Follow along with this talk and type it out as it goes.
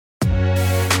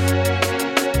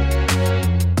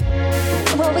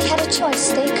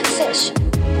choice, steak or fish?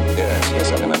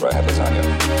 Yes, I remember I had lasagna.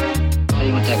 How do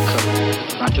you want that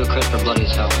cooked? Not too crisp or bloody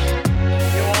as hell?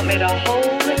 You want me to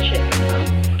hold the chicken,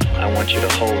 huh? I want you to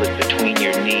hold it between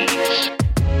your knees.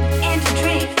 And a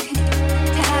drink.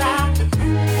 Ta-da!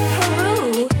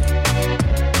 Peru.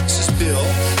 This is Bill.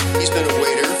 He's been a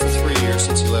waiter for 3 years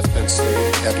since he left Penn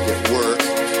State. Had to get work.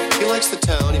 He likes the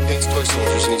town. He paints toy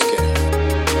soldiers and he's gay.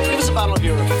 Give us a bottle of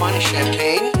your finest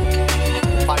champagne,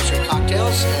 5 shrimp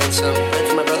cocktails, and some bread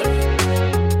for my brother.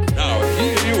 Now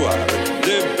here you are,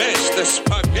 the best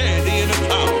spaghetti in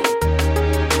town.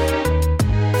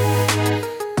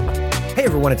 Hey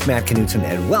everyone, it's Matt Knutson,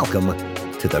 and welcome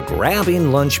to the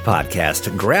Grabbing Lunch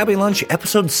Podcast. Grabbing Lunch,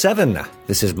 Episode 7.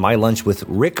 This is my lunch with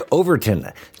Rick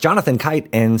Overton, Jonathan Kite,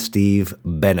 and Steve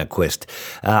Benequist.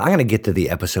 I'm going to get to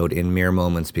the episode in mere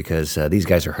moments because these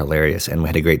guys are hilarious, and we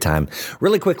had a great time.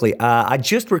 Really quickly, I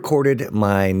just recorded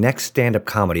my next stand-up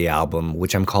comedy album,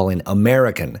 which I'm calling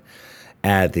American,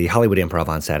 at the Hollywood Improv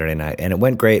on Saturday night, and it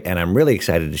went great, and I'm really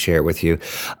excited to share it with you.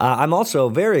 I'm also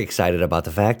very excited about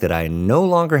the fact that I no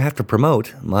longer have to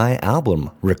promote my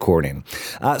album recording.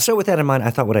 So with that in mind,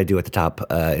 I thought what I'd do at the top,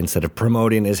 instead of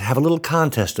promoting, is have a little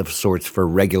contest of sorts for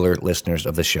regular listeners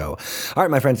of the show. All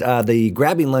right, my friends, the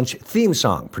Grabbing Lunch theme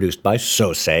song, produced by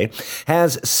Sose,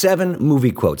 has 7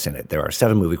 movie quotes in it. There are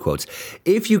 7 movie quotes.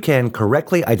 If you can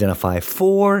correctly identify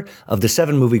 4 of the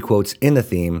 7 movie quotes in the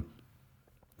theme,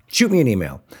 shoot me an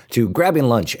email to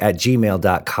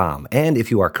grabbinglunch@gmail.com. And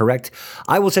if you are correct,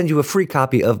 I will send you a free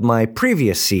copy of my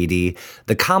previous CD,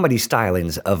 The Comedy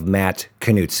Stylings of Matt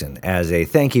Knutson, as a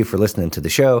thank you for listening to the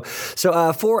show.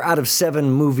 So 4 out of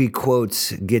 7 movie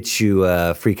quotes get you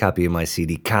a free copy of my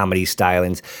CD, Comedy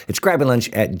Stylings. It's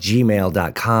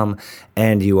grabbinglunch@gmail.com,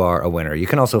 and you are a winner. You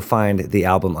can also find the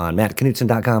album on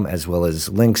mattknutson.com, as well as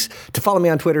links to follow me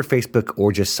on Twitter, Facebook,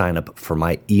 or just sign up for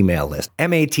my email list.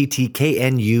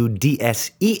 mattknudsen.com.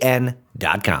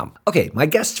 Okay, my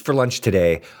guests for lunch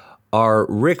today are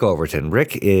Rick Overton.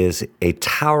 Rick is a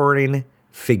towering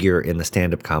figure in the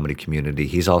stand-up comedy community.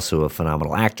 He's also a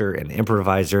phenomenal actor and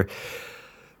improviser.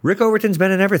 Rick Overton's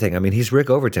been in everything. I mean, he's Rick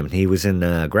Overton. He was in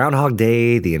Groundhog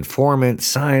Day, The Informant,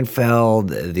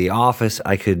 Seinfeld, The Office.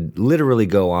 I could literally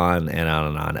go on and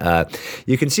on and on.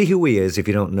 You can see who he is if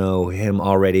you don't know him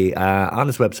already on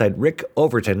his website,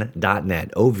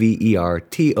 rickoverton.net,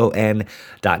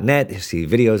 Overton.net. You see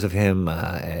videos of him,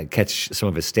 catch some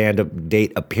of his stand-up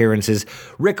date appearances,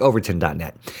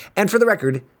 rickoverton.net. And for the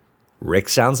record, Rick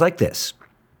sounds like this.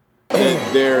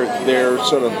 They're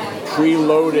sort of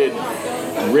preloaded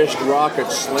wrist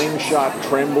rocket, slingshot,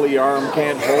 trembly arm,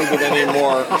 can't hold it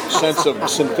anymore. Sense of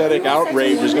synthetic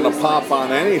outrage is going to pop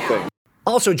on anything.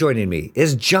 Also joining me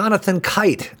is Jonathan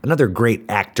Kite, another great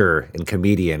actor and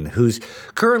comedian who's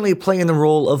currently playing the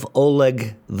role of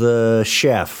Oleg the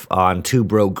chef on Two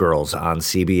Broke Girls on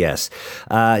CBS.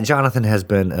 Jonathan has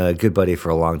been a good buddy for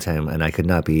a long time, and I could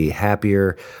not be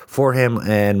happier for him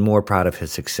and more proud of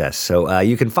his success. So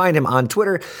you can find him on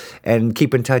Twitter and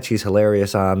keep in touch. He's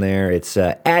hilarious on there. It's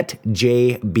at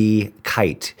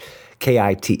JBKite,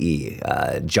 K-I-T-E,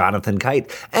 Jonathan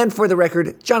Kite. And for the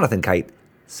record, Jonathan Kite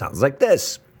sounds like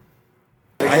this.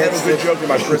 I have a good joke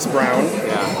about Chris Brown,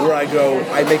 where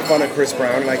I make fun of Chris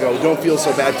Brown, and I go, don't feel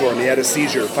so bad for him. He had a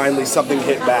seizure. Finally, something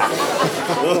hit back.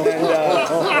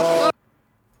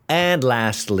 And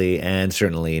lastly, and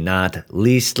certainly not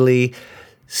leastly,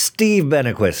 Steve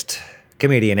Benequist,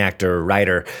 comedian, actor,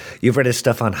 writer. You've read his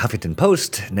stuff on Huffington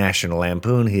Post, National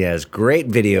Lampoon. He has great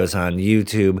videos on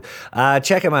YouTube.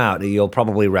 Check him out. You'll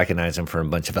probably recognize him for a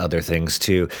bunch of other things,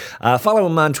 too. Follow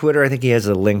him on Twitter. I think he has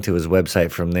a link to his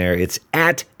website from there. It's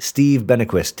at Steve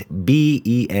Benequist, Benequist,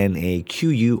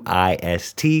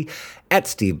 at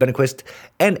Steve Benequist,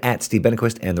 and at Steve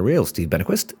Benequist, and the real Steve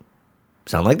Benequist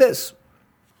sound like this.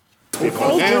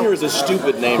 Carl Jr. is a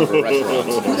stupid name for a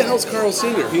restaurant. Who the hell's Carl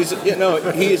Sr.?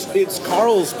 It's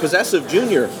Carl's possessive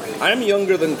Jr. I'm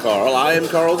younger than Carl. I am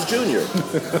Carl's Jr.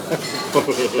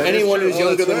 Anyone who's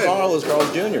younger than Carl is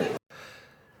Carl's Jr.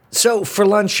 So for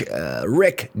lunch,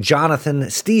 Rick, Jonathan,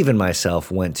 Steve, and myself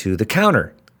went to The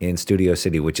Counter in Studio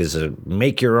City, which is a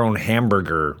make-your-own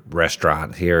hamburger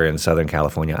restaurant here in Southern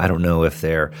California. I don't know if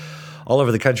they're all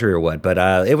over the country or what, but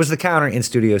it was The Counter in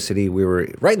Studio City. We were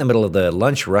right in the middle of the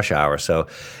lunch rush hour, so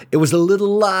it was a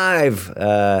little live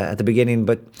at the beginning,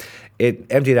 but it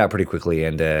emptied out pretty quickly,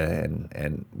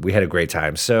 and we had a great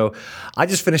time. So I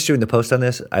just finished doing the post on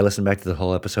this. I listened back to the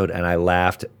whole episode, and I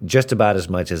laughed just about as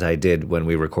much as I did when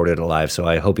we recorded it live, so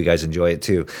I hope you guys enjoy it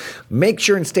too. Make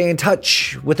sure and stay in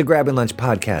touch with the Grabbing Lunch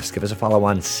podcast. Give us a follow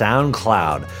on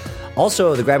SoundCloud,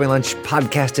 Also, the Grabbing Lunch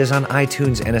podcast is on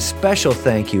iTunes, and a special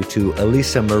thank you to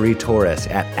Elisa Marie Torres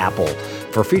at Apple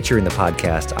for featuring the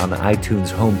podcast on the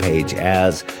iTunes homepage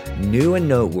as new and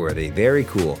noteworthy. Very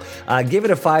cool. Give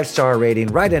it a 5-star rating,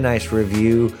 write a nice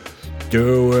review.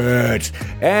 Do it.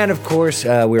 And of course,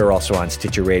 we are also on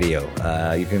Stitcher Radio.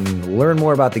 You can learn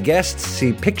more about the guests,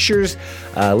 see pictures,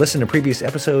 listen to previous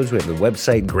episodes. We have the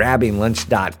website,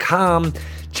 grabbinglunch.com.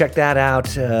 Check that out.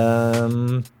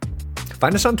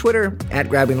 Find us on Twitter, at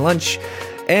grabbinglunch.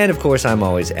 And of course, I'm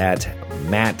always at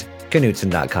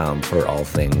mattknutson.com for all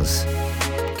things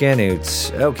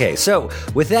Knutz. Okay, so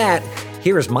with that,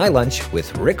 here is my lunch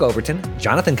with Rick Overton,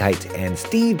 Jonathan Kite, and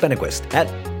Steve Benequist at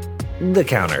the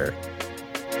counter.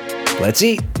 Let's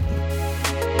eat.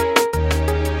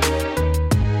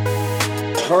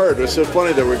 It's hard. It's so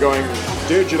funny that we're going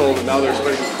digital, and now there's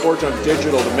been forth on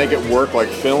digital to make it work like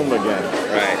film again.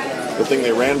 Right. The thing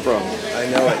they ran from. I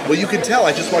know it. Well, you can tell.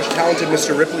 I just watched Talented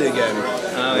Mr. Ripley again.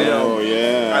 Oh,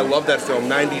 yeah. I love that film,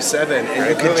 97, and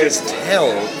you could just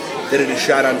tell that it is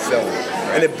shot on film.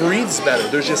 And it breathes better.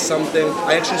 There's just something.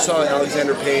 I actually saw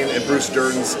Alexander Payne and Bruce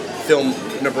Dern's film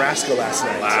Nebraska last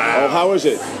night. Wow. Oh, how is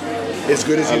it? As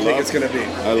good as you think it's going to be.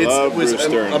 I love Bruce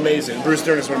Dern. Amazing. Bruce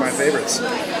Dern is one of my favorites.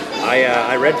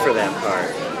 I read for that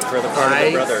part. For the part of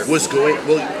the brother. Was going.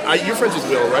 Well, you're friends with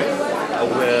Will, right?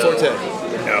 Will. Forte.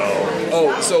 No.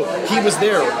 Oh, so he was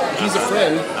there. He's a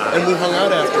friend, and we hung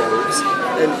out afterwards.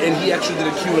 And he actually did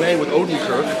a Q&A with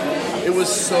Odenkirk. It was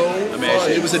so fun.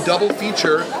 It was a double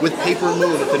feature with Paper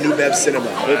Moon at the New Bev Cinema.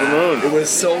 Paper Moon. It was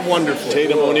so wonderful.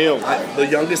 Tatum O'Neal. The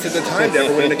youngest at the time to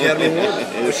ever win an Academy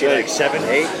Award. Was she like 7,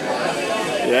 8?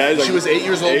 Yeah, she was 8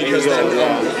 years old because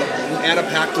yeah. Anna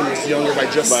Paquin was younger by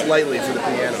just slightly for the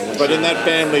piano. But in that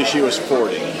family, she was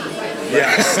 40.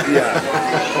 Yes, yeah.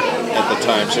 At the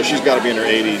time, so she's got to be in her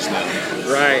 80s now.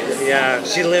 Right, yeah.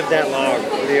 She lived that long,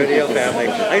 the O'Neill family.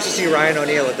 I used to see Ryan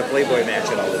O'Neill at the Playboy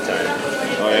Mansion all the time.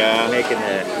 Oh, yeah? Making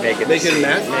meth? Making meth.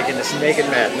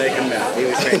 He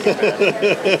was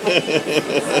making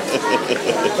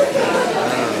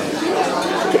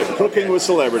meth. Cooking with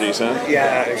celebrities, huh?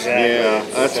 Yeah, exactly. Yeah,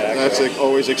 that's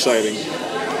always exciting.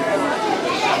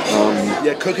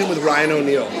 Yeah, Cooking with Ryan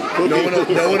O'Neill. No one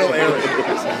will air it.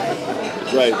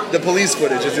 Right. The police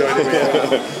footage is the only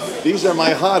thing. These are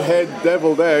my hothead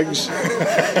deviled eggs.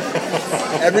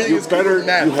 Everything is better.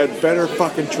 You had better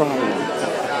fucking try them.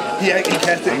 He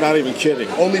can't. I'm not even kidding.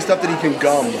 Only stuff that he can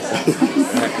gum.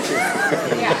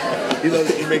 He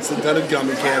makes a ton of gum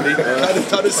and candy. A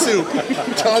ton of soup.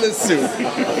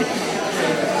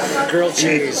 Grilled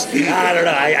cheese. I don't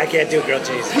know. I can't do grilled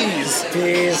cheese.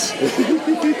 Peas.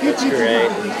 That's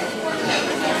great.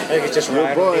 I think it's just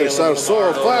Your boys are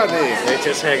so funny. They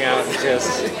just hang out and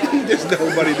just... There's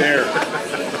nobody there.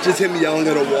 Just him yelling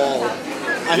at a wall.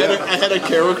 I had a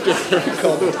character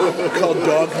called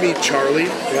Dog Meat Charlie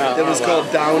that was called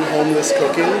Down Homeless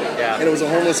Cooking. Yeah. And it was a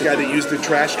homeless guy that used the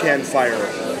trash can fire.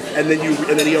 And then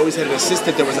he always had an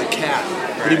assistant that was a cat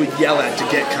that he would yell at to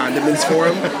get condiments for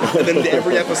him. And then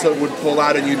every episode would pull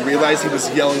out and you'd realize he was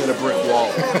yelling at a brick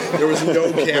wall. There was no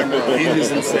camera. He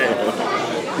was insane.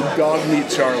 Dog Meat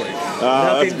Charlie.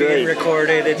 Nothing being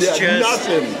recorded. It's just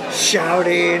nothing.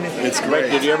 Shouting. It's great.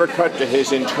 Did you ever cut to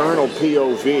his internal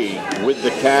POV with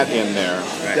the cat in there?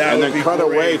 Right. And then cut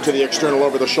away to the external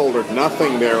over the shoulder,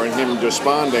 nothing there, and him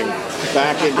responding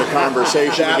back into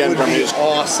conversation again from his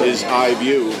eye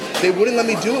view. They wouldn't let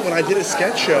me do it when I did a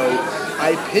sketch show.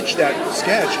 I pitched that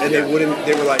sketch, and they wouldn't.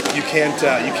 They were like, "You can't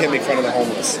make fun of the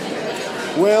homeless."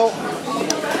 Well,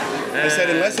 I said,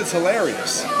 unless it's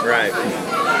hilarious. Right.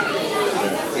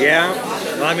 Yeah.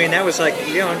 Well, I mean, that was like,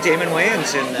 Damon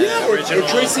Wayans in the original. Or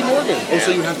Tracy Morgan. Oh,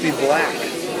 so you have to be black.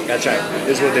 That's right.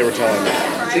 Is what they were telling me.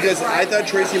 Because I thought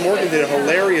Tracy Morgan did a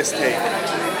hilarious take.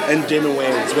 And Damon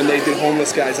Wayans, when they did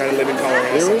Homeless Guys I Live in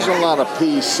Colorado. There is a lot of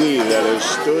PC that has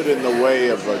stood in the way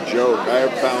of a joke. I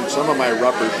have found some of my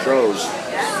rougher shows.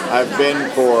 I've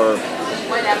been for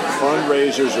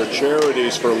fundraisers or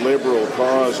charities for liberal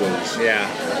causes. Yeah.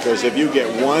 Because if you get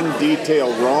one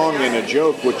detail wrong in a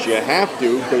joke, which you have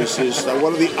to, because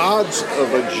what are the odds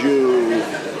of a Jew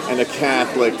and a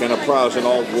Catholic and a Protestant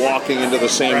all walking into the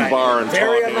same bar and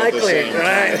Very talking unlikely, at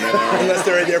the same time? Unless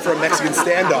they're in there for a Mexican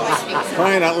standoff.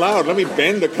 Crying out loud, let me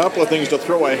bend a couple of things to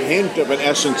throw a hint of an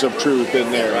essence of truth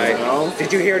in there, right? You know?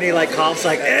 Did you hear any coughs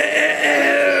like,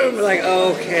 like,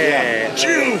 okay. Yeah.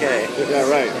 Jew! Okay. Yeah,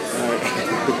 right.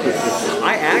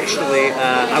 I actually,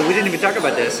 we didn't even talk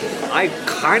about this. I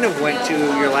kind of went to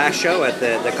your last show at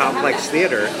the Complex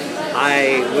Theater.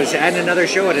 I was at another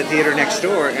show at a theater next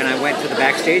door, and I went to the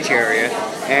backstage area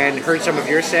and heard some of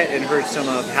your set and heard some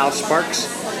of Hal Sparks'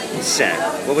 set.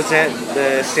 What was that?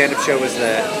 The stand-up show was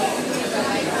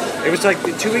it was like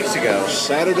 2 weeks ago.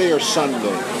 Saturday or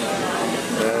Sunday?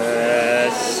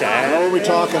 Saturday. What are we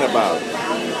talking about?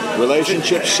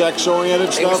 Relationships,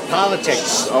 sex-oriented stuff? It was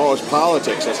politics. Oh, it's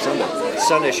politics. That's Sunday.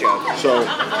 Sunday show. So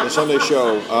the Sunday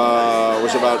show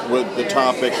was about what the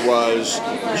topic was.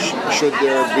 Should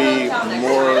there be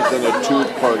more than a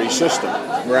two-party system?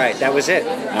 Right. That was it.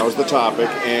 That was the topic,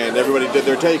 and everybody did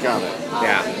their take on it.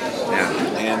 Yeah.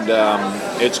 And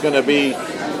it's going to be.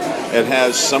 It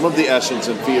has some of the essence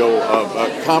and feel of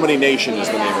Comedy Nation is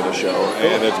the name of the show,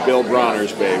 and it's Bill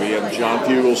Bronner's baby, and John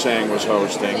Fugelsang was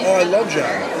hosting. Oh, I love John.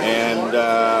 And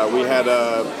we had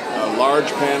a large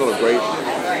panel of great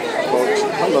folks.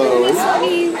 Hello.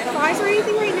 Any fries or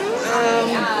anything right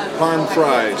now? Parm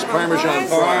fries, Parmesan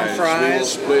fries.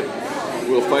 fries.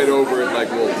 We'll fight over it like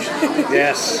wolves.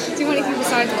 Yes. Do you want anything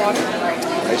besides water?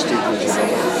 Iced tea, please.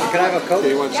 Can I have a Coke?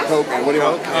 He wants Coke. And what do you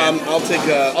want? I'll take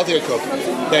a Coke.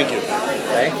 Thank you.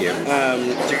 Thank you.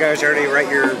 Did you guys already write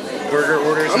your burger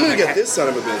orders? I'm gonna get this son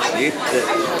of a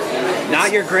bitch.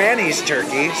 Not your granny's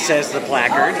turkey, says the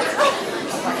placard.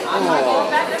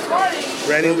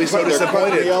 Granny will be so They're cutting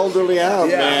disappointed. the elderly out,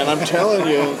 Yeah. man. I'm telling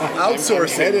you.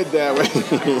 Outsourcing. I'm headed that way.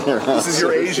 This is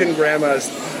your Asian grandma's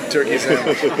turkey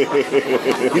sandwich.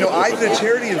 I did a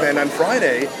charity event on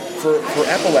Friday for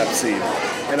epilepsy,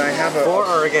 and I have a. For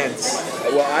or against?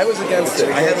 Well, I was against it.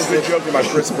 I have a good joke about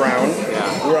Chris Brown,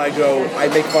 where I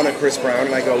make fun of Chris Brown,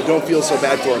 and I go, don't feel so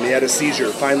bad for him. He had a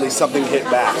seizure. Finally, something hit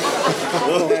back.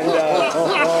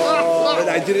 And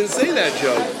I didn't say that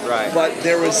joke. Right. But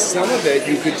there was some of it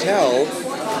you could tell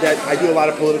that I do a lot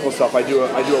of political stuff. I do a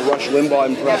Rush Limbaugh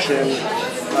impression.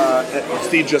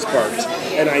 Steve just parked,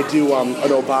 and I do an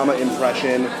Obama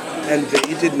impression. And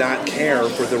they did not care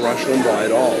for the Rush Limbaugh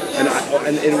at all.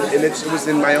 And it was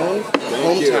in my own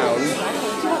hometown.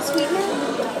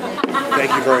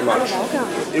 Thank you very much.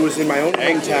 It was in my own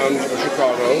hometown of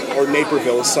Chicago, or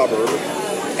Naperville, a suburb.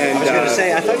 And, I was going to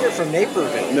say, I thought you were from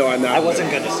Naperville. No, I'm not. I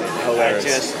wasn't going to say that.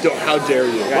 Hilarious. How dare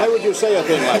you? Why would you say a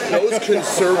thing like that? Those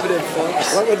conservative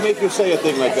folks. What would make you say a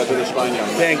thing like that to this fine young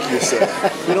man? Thank you, sir.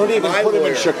 You don't even My put him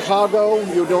lawyer. in Chicago.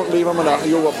 You don't leave him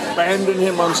you abandon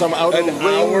him on some outer An ring.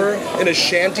 hour in a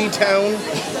shanty town.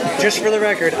 Just for the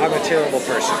record, I'm a terrible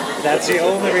person. That's the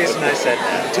only reason I said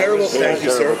that. Terrible. Thank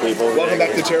you, sir. Terrible people. Welcome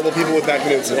back to Terrible People with Matt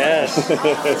Knudsen. Yes.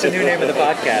 It's a new name of the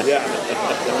podcast. Yeah.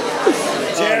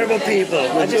 Terrible people.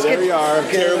 I just there you are.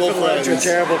 Terrible friends with friends.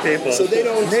 terrible people. So they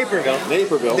don't. Naperville.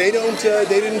 They don't.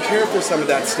 They didn't care for some of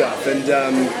that stuff, and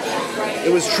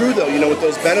it was true though. With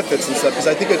those benefits and stuff, because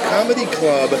I think a comedy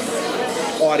club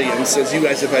audience, as you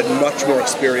guys have had much more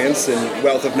experience and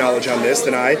wealth of knowledge on this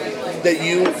than I, that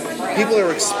people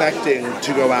are expecting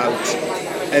to go out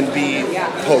and be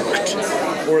poked,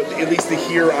 or at least to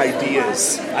hear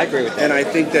ideas. I agree with that. And I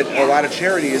think that a lot of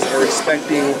charities are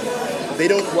expecting. They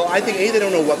don't. Well, I think they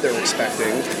don't know what they're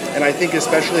expecting, and I think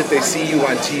especially if they see you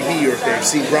on TV or if they've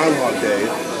seen Groundhog Day,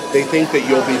 they think that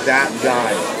you'll be that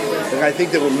guy. And I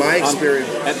think that with my experience,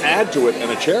 And add to it, in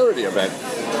a charity event,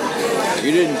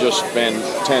 you didn't just spend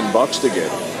 $10 to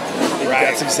get it.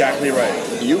 That's exactly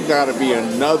right. You got to be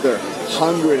another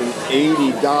 $180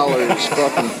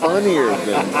 fucking funnier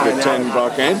than the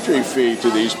 $10 entry fee to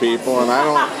these people, and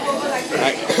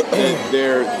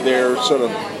they're sort of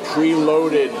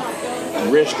preloaded.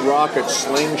 Wrist rocket,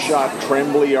 slingshot,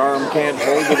 trembly arm, can't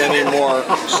hold it anymore.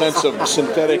 Sense of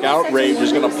synthetic outrage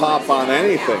is going to pop on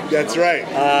anything. That's right.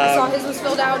 I saw his was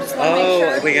filled out. Just want to make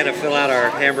sure. We got to fill out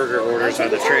our hamburger orders on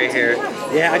the tray here.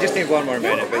 Yeah, I just need one more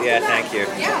minute, but yeah, thank you.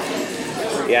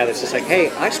 Yeah, that's just like,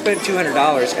 hey, I spent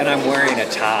 $200 and I'm wearing a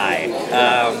tie.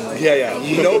 No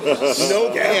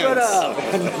pants.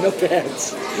 No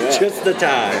pants. Just the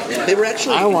tie. They were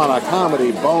actually. I want a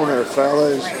comedy boner,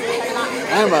 fellas.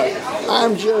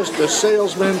 I'm just a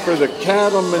salesman for the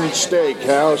Cattleman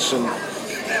Steakhouse,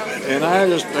 and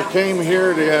I came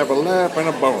here to have a laugh and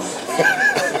a bone.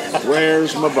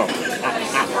 Where's my bone?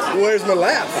 Where's my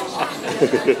laugh?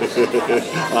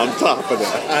 On top of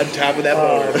that. On top of that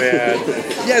bone, man.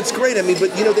 Yeah, it's great. I mean,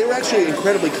 but they were actually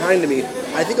incredibly kind to me.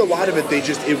 I think a lot of it,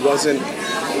 it wasn't.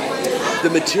 The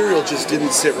material just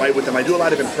didn't sit right with them. I do a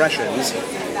lot of impressions,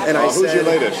 and who's your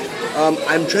latest? I'm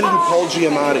trying to do Paul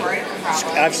Giamatti.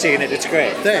 I've seen it. It's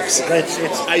great. Thanks. I do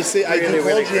Paul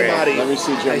really Giamatti. Let me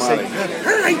see Giamatti. I say,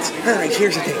 all right.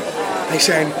 Here's the thing. I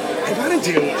said, I want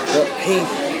to do.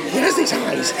 he has these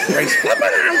eyes.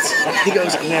 He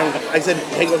goes, man, I said,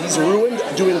 hey, he's ruined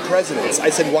doing presidents. I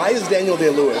said, why is Daniel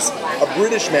Day-Lewis a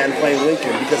British man playing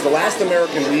Lincoln? Because the last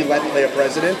American we let play a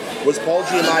president was Paul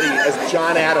Giamatti as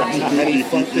John Adams, and he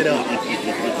fucked it up.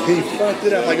 He fucked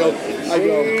it up. I go,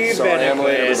 sorry, I'm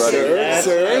late, everybody.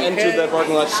 Sir? I entered that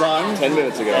parking lot 10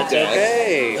 minutes ago. That's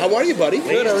okay. How are you, buddy?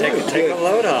 Please take a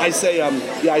load off. I say,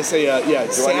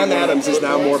 Sam Adams is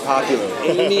now more popular.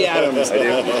 Amy Adams.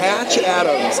 Patch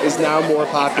Adams is now more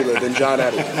popular than John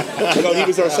Adams. He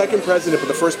was our second president, but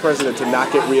the first president to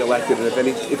not get reelected. And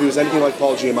if he was anything like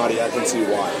Paul Giamatti, I can see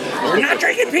why. We're not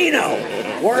drinking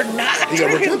Pinot. We're not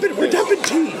drinking. We're dumping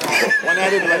tea.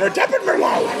 We're dumping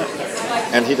Merlot.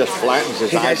 And he just flattens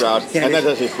his eyebrows, and then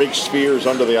does his big spheres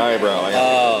under the eyebrow.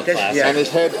 Oh, classic. And his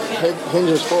head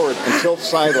hinges forward and tilts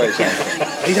sideways.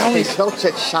 He tilts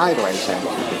it sideways.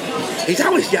 He's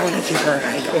always yelling at you for an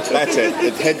angle. That's it.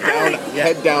 It's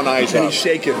head down, eyes and up. He's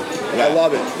shaking. I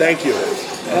love it. Thank you.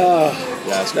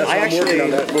 Yes, I actually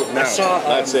on that move now. I saw.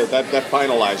 That's it. That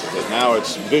finalizes it. Now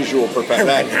it's visual perfection.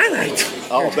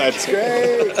 Oh, that's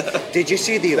great. Did you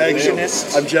see The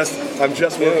Illusionist? I'm just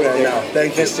working on it now.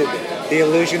 Thank you. The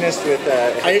Illusionist with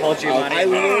Paul Giamatti. I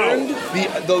learned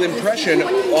the impression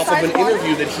off of an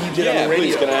interview that he did on the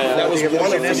radio. That was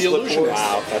one of The Illusionist.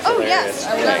 Wow, that's Oh, hilarious. yes. I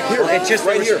like Here, It's just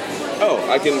right here. Oh,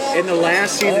 I can. In the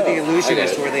last scene of The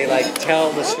Illusionist, where they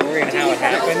tell the story and how it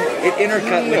happened, it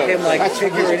intercut with him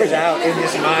figuring it out in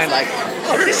his mind,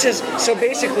 this is so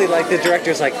basically the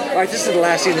director's all right, this is the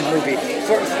last scene of the movie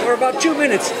for about 2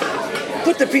 minutes.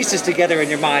 Put the pieces together in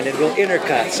your mind and we'll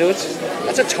intercut. So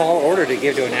that's a tall order to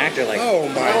give to an actor. Oh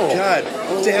my God!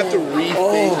 To have to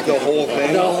rethink the whole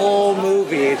thing. The whole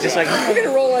movie. It's just we're gonna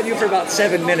roll on you for about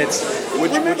 7 minutes.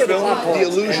 Which film? The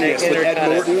Illusionist with Ed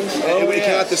Norton. It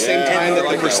came out the same time that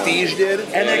The Prestige did,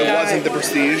 and it wasn't The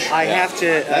Prestige. I have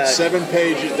to. That's 7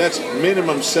 pages. That's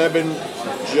minimum 7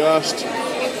 just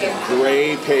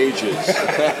gray pages.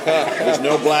 There's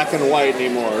no black and white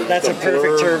anymore. That's a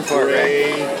perfect term for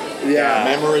it. Yeah.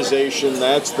 Memorization,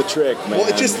 that's the trick, man. Well,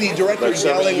 it's just the director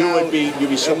yelling out. You'd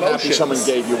be so happy someone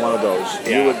gave you one of those.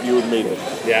 Yeah. You would meet it.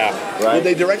 Yeah. Right? Well,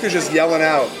 the director's just yelling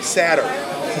out, Saturn.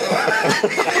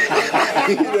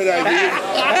 You know what I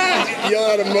mean? Yell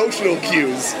out emotional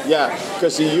cues. Yeah,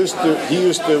 because he used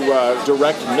to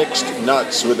direct Mixed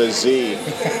Nuts with a Z,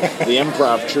 the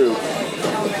improv troupe.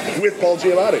 With Paul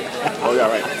Giamatti. Oh, yeah,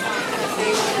 right.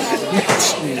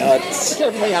 Nuts.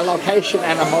 Give me a location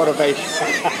and a motivation.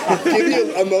 Give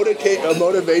me a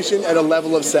motivation and a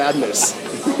level of sadness.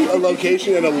 A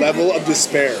location and a level of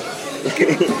despair.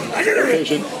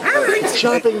 Location.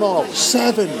 Shopping mall.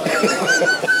 7.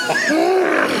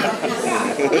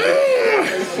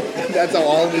 That's how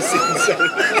all of his scenes sound.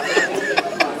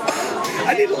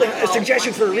 I need a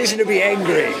suggestion for a reason to be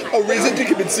angry. A reason to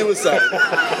commit suicide.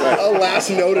 Right. A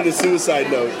last note and a suicide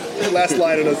note. Last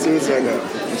line and a suicide note.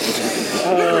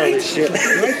 Holy shit.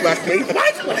 Knife left me.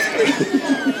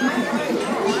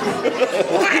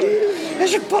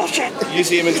 This is bullshit. You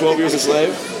see him in 12 Years a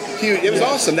Slave? It was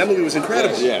awesome. That movie was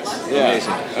incredible. Yes. Yeah.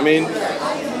 Amazing. I mean,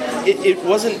 it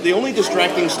wasn't the only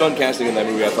distracting stunt casting in that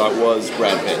movie. I thought was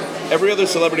Brad Pitt. Every other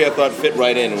celebrity I thought fit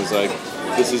right in. It was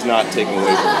this is not taking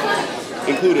away from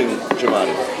me, including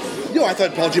Giamatti. No, I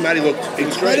thought Paul Giamatti looked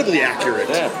incredibly accurate.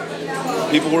 Yeah.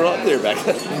 People were up there back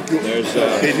then. There's,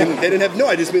 they didn't have. No,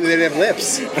 I just mean they didn't have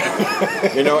lips.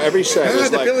 Every set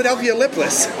is the Philadelphia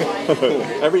lipless.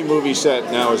 Every movie set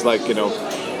now is a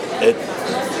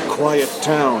quiet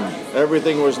town.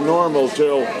 Everything was normal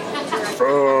till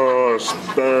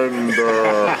Fassbender.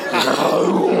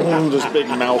 This big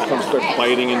mouth comes start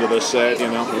biting into the set, He's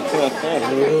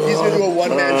going to do a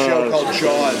one-man show called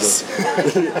Jaws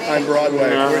on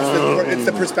Broadway, where it's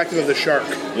the perspective of the shark.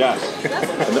 Yeah,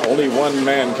 and only one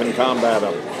man can combat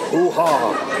him.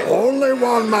 Hoo-ha! Only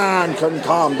one man can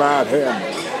combat him.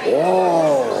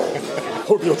 Oh!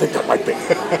 Who do you think that might be?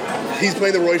 He's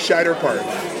playing the Roy Scheider part.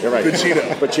 You're right.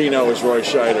 Pacino is Roy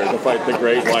Scheider to fight the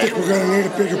Great White. I think we're going to need a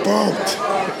bigger boat.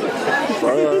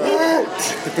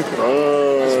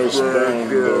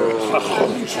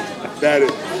 That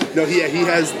is. No, he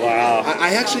has. Wow.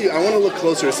 I want to look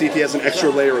closer to see if he has an extra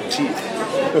layer of teeth.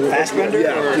 Fassbender?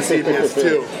 Yeah, to see if he has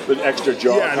 2. The extra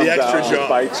jaw. Yeah, the extra jaw.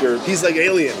 Bites He's like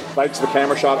Alien. Bites the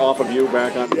camera shot off of you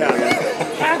back on.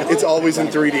 Yeah. It's always in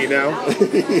 3D now.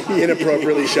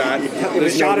 Inappropriately shot.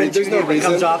 There's no reason. It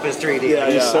comes off as 3D. Yeah,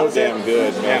 he's so damn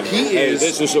good, man. He is.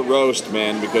 This is a roast,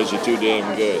 man, because you're too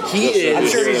damn good. I'm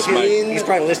sure he's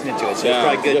probably listening to it, so he's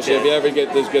probably good. If you ever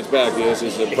get this gets back, this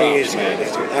is a props, man.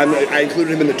 I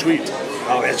included him in the tweet.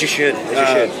 Oh, as you should.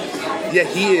 Yeah,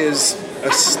 he is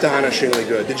astonishingly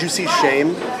good. Did you see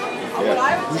Shame? Yeah.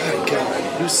 My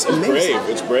God, he was It's amazing. brave.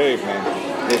 It's brave,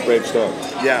 man. It's brave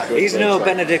stuff. Yeah. He's no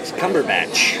Benedict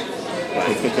Cumberbatch.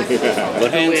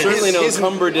 But and certainly no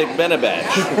Cumberdick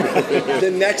Benabatch. The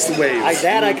next wave.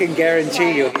 I can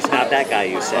guarantee you he's not that guy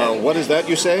you said. What is that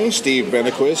you say? Steve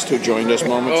Benequist, who joined us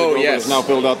moments ago, yes. has now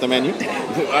filled out the menu.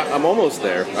 I'm almost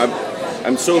there.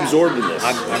 I'm so absorbed in this.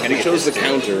 I'm gonna he chose the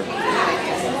counter,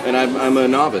 and I'm a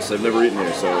novice. I've never eaten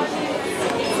here, so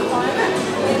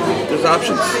there's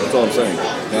options. That's all I'm saying.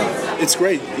 Yeah. It's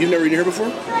great. You've never eaten here before?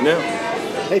 No.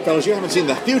 Hey, fellas, you haven't seen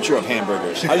the future of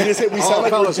hamburgers. I was going to say, we sound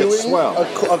like we're doing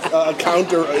a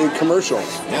counter commercial.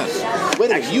 Yes.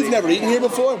 Wait a minute, you've never eaten here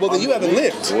before? Well, then you haven't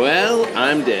lived. Well,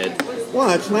 I'm dead. Well,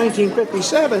 it's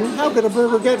 1957. How could a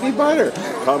burger get any better?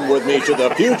 Come with me to the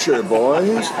future,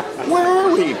 boys. Where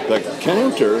are we? The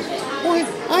counter? Why,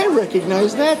 I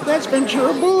recognize that. That's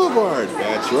Ventura Boulevard.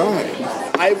 That's right.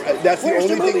 That's the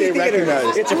only thing they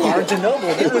recognize. It's a Barnes and Noble.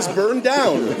 It was burned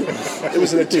down. It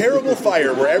was in a terrible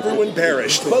fire where everyone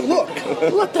perished. But look.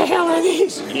 What the hell are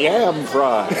these? Yam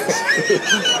fries.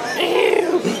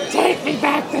 Ew, take me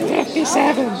back to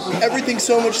 57. Everything's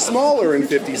so much smaller in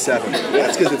 57.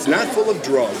 That's because it's not full of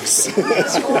drugs.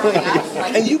 That's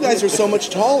right. And you guys are so much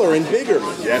taller and bigger.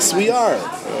 Yes, we are.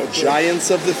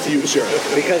 Giants of the future.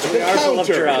 Because we are full of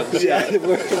drugs. Yeah.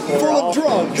 We're full of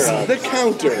drugs. The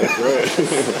counter. That's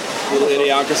right. Little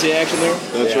idiocracy action there.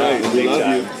 That's right. We love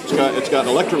you. It's got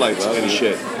electrolytes and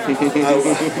shit.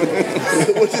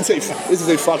 What does it say? Does it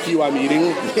say, fuck you, I'm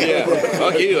eating? Yeah.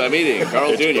 Fuck you, I'm eating.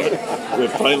 Carl Jr.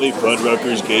 But finally,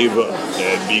 Fuddruckers gave up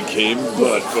and became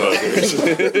buttfuckers.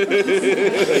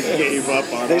 They gave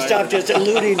up on They stopped just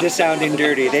alluding to sounding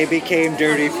dirty. They became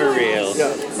dirty for real.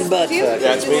 Yeah. But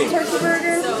That's me. Turkey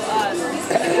burger.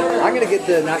 I'm going to get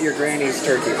the Not Your Granny's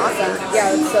turkey. Awesome.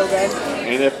 Yeah, it's so good.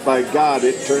 And if by God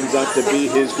it turns out to be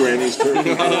his granny's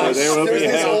turkey, there will There's be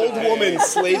this hell. old woman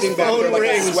slaving back there like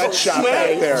a sweatshop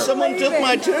back there. Someone took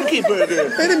my turkey burger.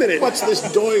 Wait a minute. What's this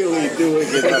doily doing?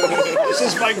 This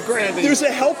is my granny. There's a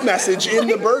help message in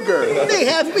the burger. They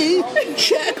have me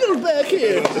shackled back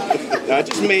here. Not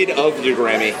just made of your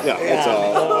Grammy. Yeah. That's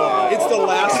all. It's the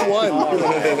last one.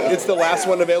 It's the last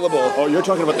one available. Oh, you're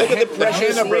talking about Look at the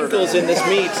precious Hannah burger. wrinkles in this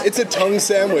meat. It's a tongue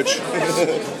sandwich.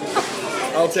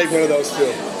 I'll take one of those too.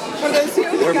 One of those two.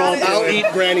 We're both I'll eat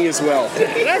Granny as well.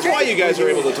 That's why you guys are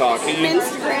able to talk. You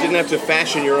Instagram. didn't have to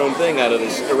fashion your own thing out of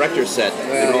this erector set.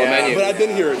 Your own menu. But I've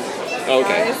been here.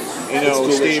 Okay. You know,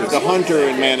 It's Steve, delicious. the hunter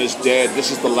in Man is Dead.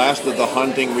 This is the last of the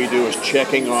hunting we do, is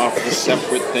checking off the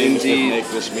separate things that make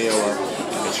this meal up.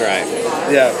 That's right.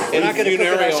 Yeah. We're not going to cook it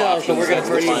Funereal ourselves, but we're going to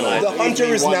personalize The it. hunter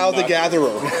is now the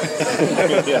gatherer.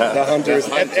 Yeah. The hunter is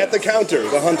at the counter.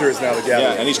 The hunter is now the Yeah,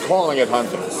 gatherer. and he's calling it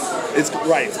hunting. It's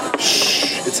right.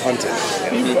 Shh. It's hunting.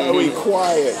 Be very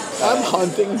quiet. I'm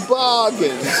hunting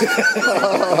bargains.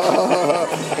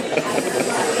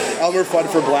 Elmer Fudd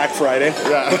for Black Friday.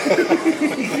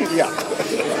 Yeah.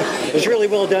 It's really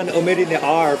well done omitting the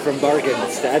R from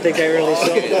bargains. I think they really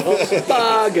sold it.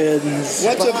 Bargains.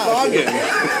 What's a bargain?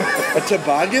 A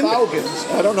toboggan? Bargains.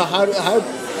 I don't know how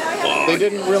they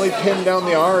didn't really pin down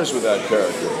the R's with that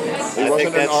character. He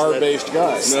wasn't an R-based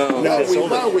guy. No.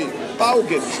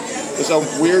 Bargains. It's a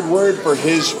weird word for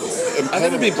his I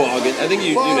think it'd be boggin. I think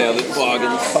you nailed it.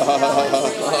 Boggins.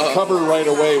 Cover right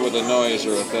away with a noise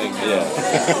or a thing. Yeah.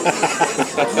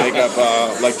 Make up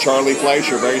like Charlie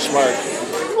Fleischer, very smart.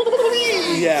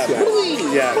 Yeah.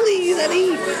 Yeah.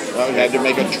 Had to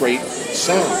make a trait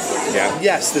sound. Yeah.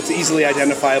 Yes, that's easily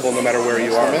identifiable no matter where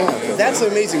you are. That's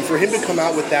amazing for him to come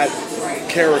out with that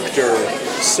character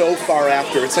so far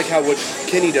after. It's like how what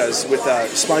Kenny does with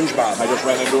SpongeBob. I just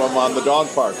ran into him on the dog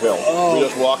park hill. Oh. We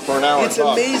just walked for an hour. It's and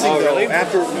talked. amazing though.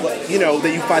 After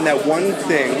that you find that one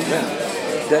thing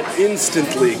that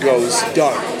instantly goes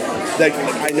done. Like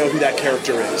I know who that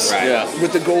character is. Right. Yeah.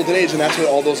 With the Golden Age, and that's what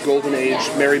all those Golden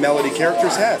Age Merry Melody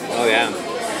characters had. Oh, yeah.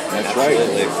 That's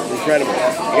Absolutely. right. Incredible.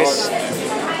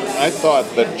 I thought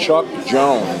that Chuck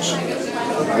Jones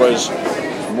was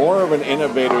more of an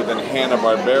innovator than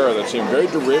Hanna-Barbera that seemed very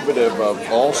derivative of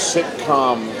all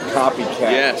sitcom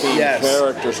copycat themed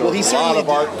characters. So Well, he a lot of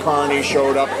certainly Art Carney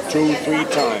showed up 2-3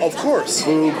 times. Of course.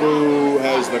 Boo Boo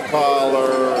has the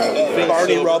collar. And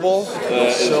Barney Rubble.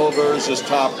 Silver's his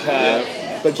top cat.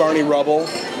 But Barney Rubble.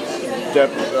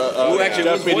 Who actually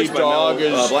was Deputy voiced by Dog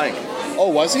Mel is Blanc. Oh,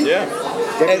 was he? Yeah.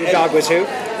 Deputy Dog was who?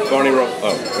 Barney Rubble.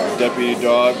 Oh, Deputy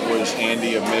Dog was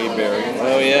Andy of Mayberry.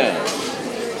 Oh, yeah.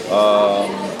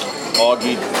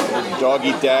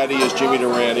 Doggy Daddy is Jimmy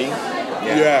Durante.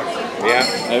 Yeah.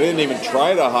 I didn't even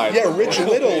try to hide. Yeah, them. Rich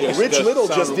Little. Rich Little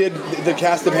just did the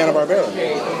cast of Hanna-Barbera.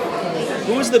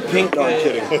 Who was the pink guy? I'm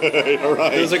kidding.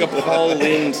 Right. It was like a Paul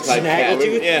Lynde type cat.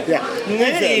 Snaggletooth?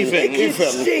 Yeah.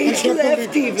 Stage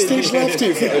left even. Stage left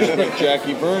even. There's like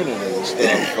Jackie Vernon and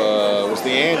stuff. Was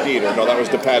the Anteater? No, that was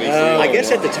the Patty Freeland. I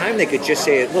guess at the time they could just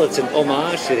say, well, it's an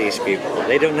homage to these people.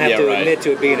 They don't have to admit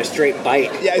to it being a straight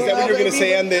bite. Yeah, is that what you're going to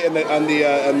say on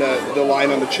the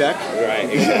line on the check?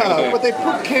 Right. Yeah, but they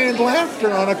put canned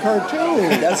laughter on a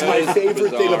cartoon. That's my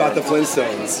favorite thing about the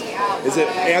Flintstones. Is it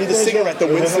and the cigarette, the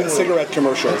Winston cigarette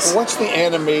commercials. What's the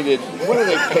animated? What do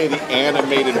they pay the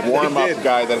animated warm-up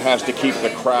guy that has to keep the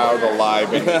crowd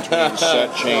alive in between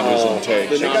set changes and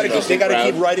takes? They got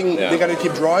to keep writing. Yeah. They got to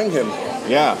keep drawing him.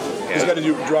 Yeah. He's got to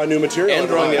draw new material And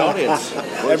drawing the audience.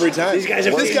 every time. These guys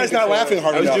are this guy's not laughing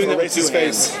hard enough. Erase his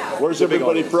face. Where's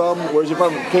everybody from? Where's he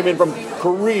from? Came in from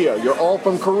Korea. You're all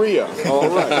from Korea. All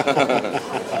right.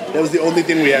 That was the only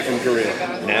thing we had from Korea.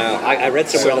 No, I read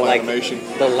somewhere Cell like animation.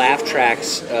 the laugh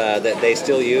tracks that they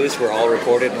still use were all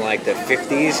recorded in like the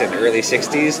 50s and early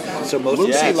 60s. So most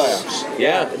Lucy laughs.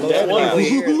 Yeah, most that of the one, people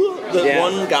hear- the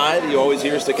one guy that you always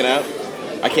hear sticking out.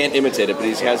 I can't imitate it, but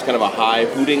he has kind of a high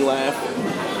hooting laugh.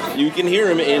 You can hear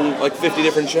him in like 50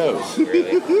 different shows.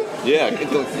 Really? Yeah,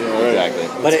 exactly.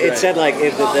 But it said like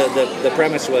the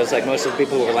premise was like most of the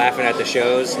people who were laughing at the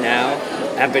shows now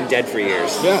have been dead for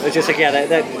years. Yeah. It's just like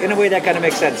that in a way that kind of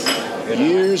makes sense.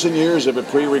 Years and years of it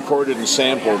pre-recorded and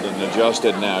sampled and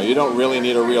adjusted now. You don't really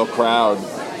need a real crowd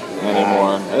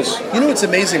anymore. You know what's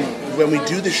amazing? When we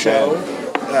do the show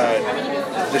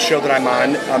that I'm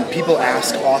on, people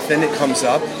ask often, it comes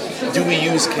up, do we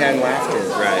use canned laughter?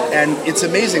 Right. And it's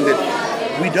amazing that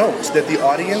we don't, that the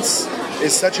audience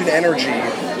is such an energy.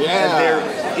 Yeah.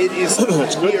 And it is,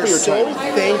 we are so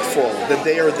thankful that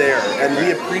they are there, and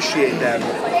we appreciate them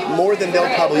more than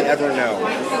they'll probably ever know.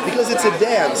 Because it's a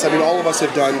dance. I mean, all of us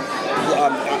have done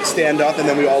stand-up, and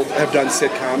then we all have done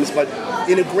sitcoms, but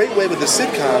in a great way with the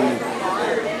sitcom,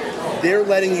 they're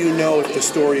letting you know if the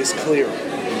story is clear.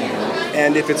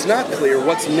 And if it's not clear,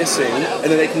 what's missing, and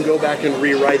then they can go back and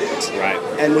rewrite it. Right.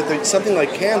 And with something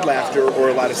like canned laughter or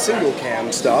a lot of single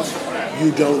cam stuff,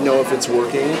 you don't know if it's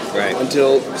working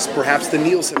until perhaps the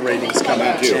Nielsen ratings come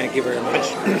out too. Thank you very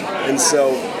much. And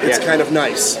so it's kind of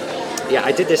nice. Yeah,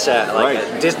 I did this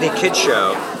a Disney Kids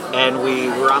show, and we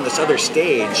were on this other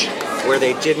stage where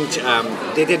they didn't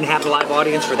have a live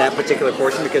audience for that particular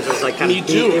portion because it was like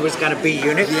it was kind of B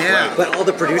unit. Yeah. But all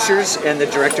the producers and the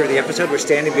director of the episode were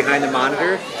standing behind the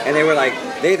monitor, and they were like,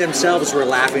 they themselves were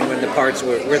laughing when the parts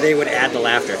where they would add the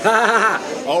laughter. Ha ha ha!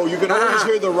 Oh, you can always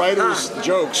hear the writer's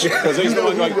jokes because he's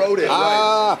going like, wrote it. It's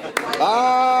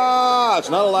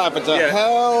not a laugh, it's a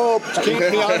help, keep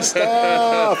me on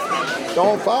staff,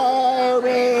 don't fire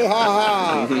me, ha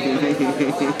ha.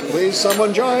 Please,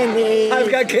 someone join me. I've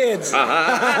got kids.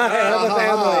 I have a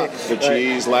family. The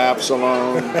cheese laughs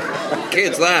alone.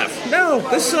 Kids laugh. No,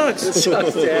 this sucks. It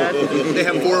sucks, Dad. They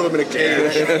have 4 of them in a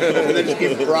cage, and they just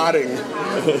keep prodding.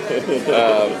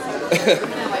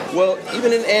 Well,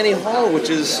 even in Annie Hall, which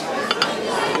is,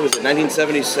 what was it,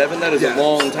 1977? That is a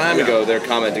long time ago, they're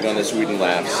commenting on the Sweden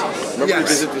laughs. Remember we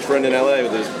visited this friend in LA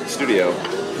with his studio?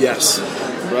 Yes.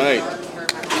 Right.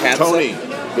 Tony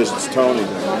visits Tony.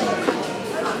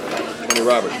 Tony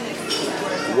Roberts.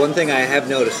 One thing I have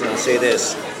noticed, and I'll say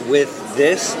this, with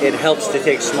this, it helps to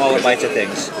take smaller bites of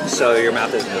things, so your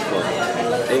mouth isn't as full.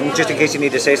 And just in case you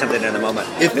need to say something in a moment.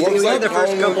 It feels like the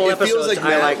first couple it episodes, feels like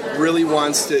Matt really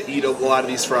wants to eat a lot of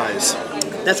these fries.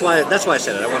 That's why I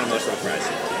said it. I wanted most of the fries.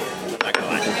 Not gonna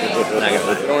lie. You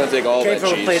don't want to take all Came that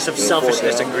from cheese. a place of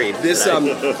selfishness and greed. This, I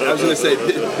was going to say,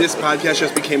 this podcast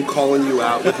just became calling you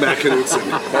out with Matt Knutson.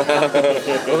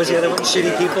 What was the other one?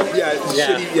 Shitty people?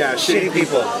 Shitty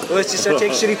people. Well, let's just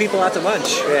take shitty people out to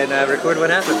lunch and record what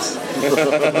happens.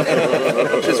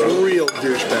 Just real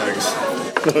douchebags.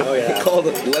 Oh, yeah. Called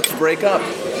it Let's Break Up.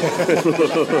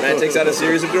 Matt takes out a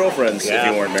series of girlfriends if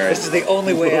you weren't married. This is the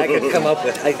only way I could come up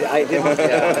with. I didn't.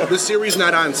 The series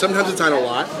not on. Sometimes it's on a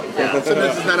lot.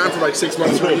 Sometimes it's not on for like 6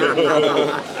 months or a year.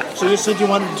 So you said you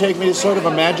wanted to take me to sort of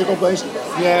a magical place?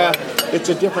 Yeah, it's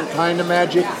a different kind of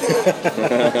magic.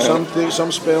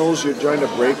 Some spells you're trying to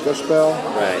break a spell.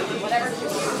 Right.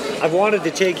 I've wanted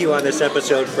to take you on this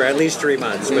episode for at least 3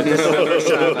 months, but this is the first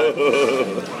time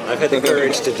I've had the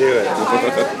courage to do it.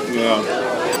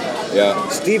 Yeah.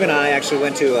 Steve and I actually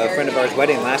went to a friend of ours'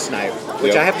 wedding last night,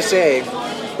 which I have to say,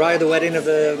 probably the wedding of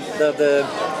the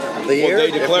year. Well,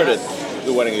 they declared it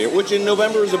the wedding of the year, which in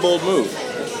November is a bold move.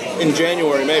 In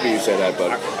January, maybe you say that,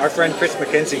 but our friend Chris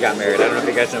McKenzie got married. I don't know if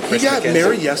you guys know Chris McKenzie. He got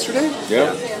married yesterday?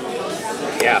 Yeah.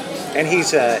 And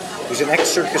he's an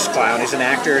ex-circus clown. He's an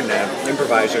actor and an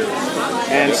improviser.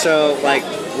 And so, like,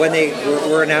 when they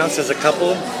were announced as a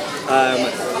couple,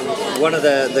 one of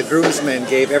the groomsmen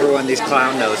gave everyone these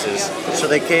clown noses. So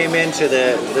they came into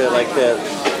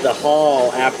the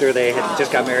hall after they had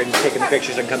just got married and taken the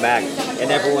pictures and come back,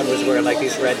 and everyone was wearing like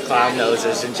these red clown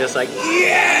noses and just like,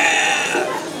 yeah!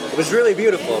 It was really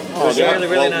beautiful. It was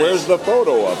really nice. Where's the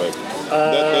photo of it?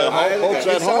 That the folks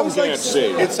at home can't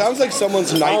see. It sounds like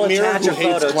someone's nightmare who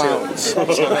hates clowns.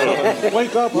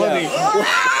 Wake up, honey.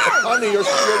 Honey,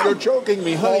 you're choking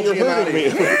me. Honey, you're hurting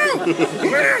me.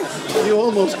 You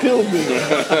almost killed me.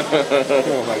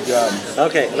 Oh, my God.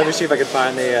 Okay, let me see if I can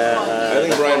find the... I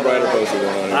think Brian Brider posted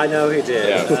one on it. I know he did.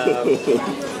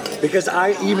 Yeah. Because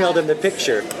I emailed him the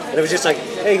picture, and it was just like,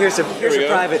 hey, here's a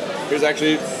private... Here's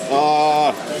actually...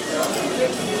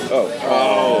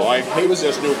 I hate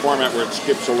this new format where it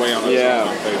skips away on us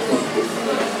on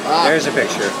Facebook. There's a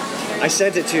picture. I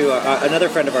sent it to another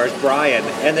friend of ours, Brian,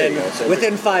 and then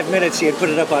within 5 minutes he had put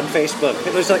it up on Facebook.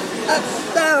 It was like,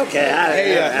 okay.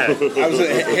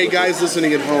 Hey guys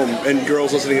listening at home and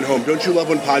girls listening at home, don't you love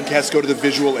when podcasts go to the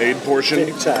visual aid portion?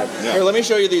 Big time. Yeah. Here, let me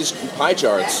show you these pie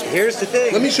charts. Here's the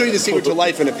thing. Let me show you the secret to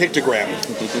life in a pictogram.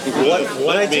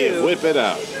 What I do whip it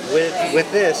out. With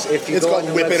this, if you it's go called on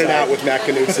the Whipping website, It Out with Matt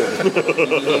Knutson.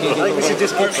 I think we should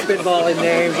just keep spitballing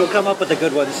names. We'll come up with a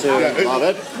good one soon.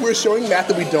 We're showing Matt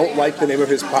that we don't like the name of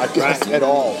his podcast at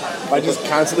all by just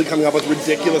constantly coming up with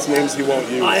ridiculous names he won't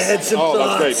use. I had some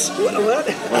thoughts. That's great. What?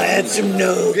 I had some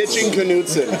notes. Pitching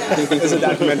Knutson is a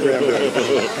documentary I'm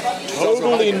doing.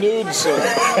 Totally nude son.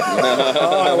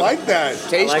 Oh, I like that.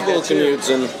 Tasteful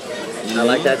Knutson. I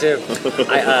like that too.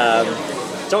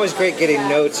 It's always great getting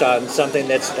notes on something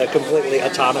that's a completely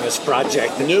autonomous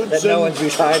project that no one's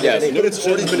behind. Yes, but it's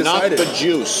already been decided. Not the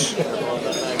juice.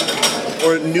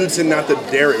 Or Knutson, not the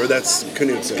dairy, or that's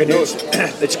Knutson.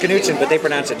 It's Knutson, but they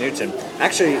pronounce it Knutson.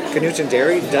 Actually, Knutson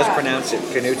Dairy does pronounce it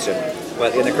Knutson,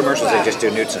 but in the commercials they just do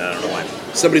Knutson. I don't know why.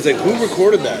 Somebody's like, who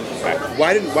recorded that?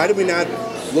 Why did we not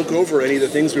look over any of the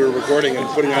things we were recording and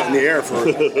putting out in the air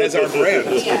as our brand?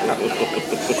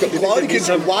 Quality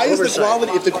control. Why is the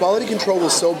quality? If the quality control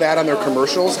was so bad on their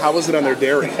commercials, how was it on their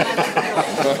dairy?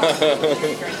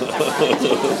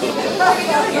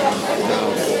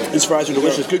 These fries are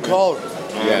delicious. Good call.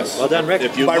 Yes. Well done,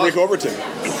 Rick. By Rick Overton.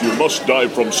 If you must die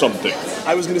from something,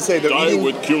 I was going to say they're die eating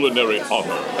with culinary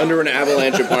honor. Under an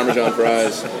avalanche of Parmesan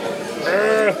fries.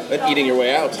 And eating your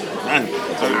way out.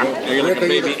 You're like a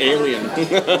baby alien.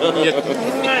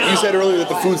 You said earlier that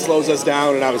the food slows us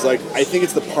down, and I was like, I think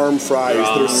it's the parm fries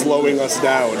that are slowing us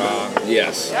down.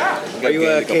 Yes. Are you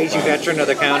a cagey veteran of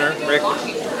the counter, Rick?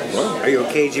 What? Are you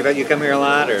a cagey vet? You come here a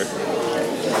lot, or?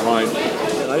 Fine.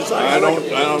 I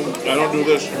don't do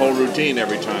this whole routine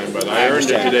every time, but I earned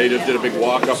it today. Just did a big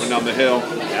walk up and down the hill.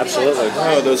 Absolutely.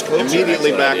 Oh, those cooks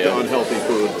immediately back to unhealthy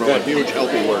food from a huge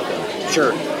healthy workout.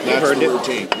 Sure. That's the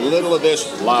routine. Little of this,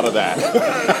 a lot of that.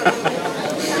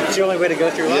 It's the only way to go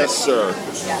through life. Yes, sir.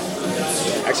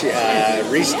 Actually,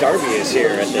 Reese Darby is here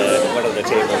at one of the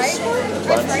tables.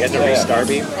 You guys know Reese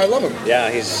Darby? I love him. Yeah,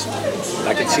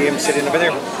 I can see him sitting over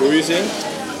there. Who are you seeing?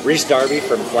 Reese Darby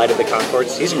from Flight of the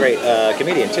Conchords. He's a great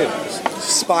comedian, too.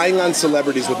 Spying on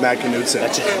celebrities with Matt Knutson.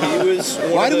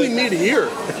 Why do we meet here?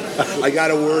 I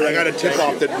got a tip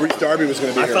off that Reese Darby was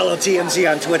going to be here. I follow TMZ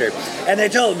on Twitter, and they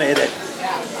told me that.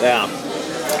 Yeah.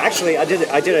 Actually, I did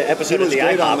an episode of the IHOP. He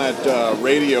was great on that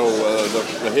radio,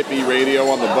 the hippie radio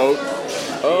on the boat.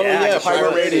 Oh, yeah,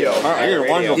 Pirate Radio.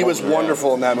 He was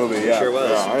wonderful in that movie, yeah. He sure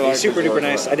was. He's super duper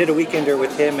nice. I did a weekender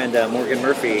with him and Morgan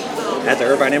Murphy at the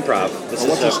Irvine Improv. This is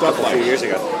a few years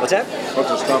ago. What's that? What's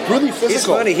his stuff? Really physical. He's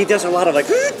funny. He does a lot of like,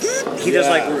 he does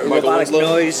like robotic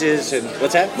noises and,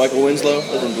 what's that? Michael Winslow?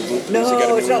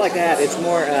 No, it's not like that. It's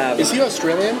more... is he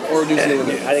Australian or New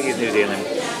Zealand? I think he's New Zealand.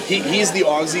 He's the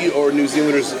Aussie or New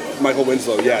Zealanders Michael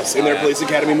Winslow, yes. In their Police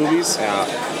Academy movies. Yeah.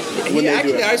 He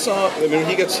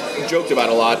gets joked about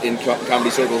a lot in comedy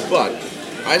circles, but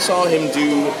I saw him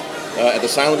do, at the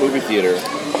Silent Movie Theater,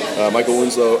 Michael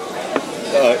Winslow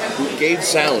gave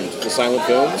sound to silent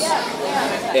films,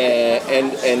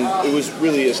 and it was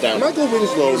really astounding. Michael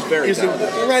Winslow is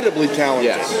incredibly talented.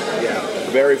 Yes,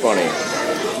 yeah, very funny.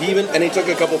 He took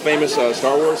a couple famous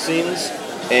Star Wars scenes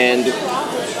and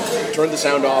turned the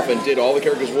sound off and did all the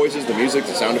characters' voices, the music,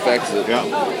 the sound effects.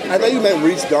 I thought you meant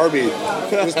Reese Darby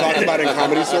was talking about in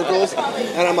comedy circles,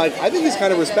 and I'm like, I think he's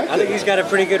kind of respected. I think he's got a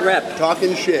pretty good rep.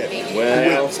 Talking shit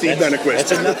with Steve Benequist.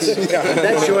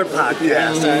 That's your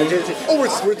podcast.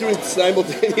 Yeah. We're doing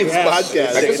simultaneous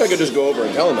podcasts. I guess I could just go over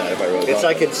and tell him that if I really It's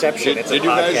like Inception. Did you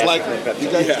guys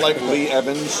like Lee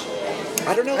Evans?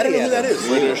 I don't know who that is.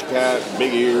 British cat,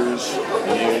 big ears.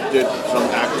 He did some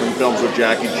action films with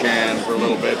Jackie Chan for a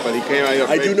little bit, but he came out.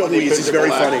 I do know who he is. He's very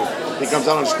funny. He comes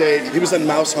out on stage. He was in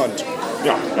Mouse Hunt.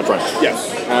 Yeah, that's right.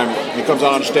 Yes. And he comes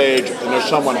out on stage, and there's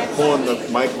someone pulling the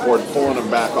mic cord, pulling him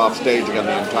back off stage again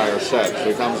the entire set. So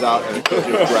he comes out, and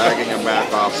he's dragging him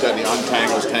back off set, and he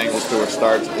untangles, tangles to it,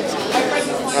 starts.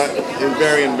 It's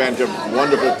very inventive,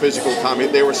 wonderful physical comedy.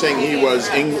 They were saying he was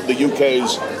the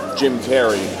UK's Jim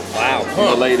Carrey. Wow. In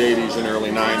the late 80s and early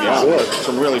 90s. Wow.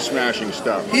 Some really smashing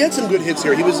stuff. He had some good hits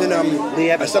here. He was in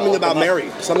Something About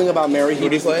Mary. Something About Mary. Who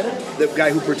did he play? The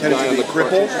guy who pretended to be a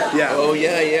cripple. Yeah. Oh,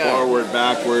 yeah. Forward,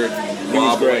 backward,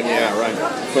 wobbling. Yeah, right.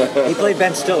 He played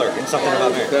Ben Stiller in Something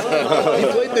About Mary. He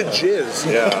played the Jizz.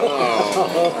 Yeah.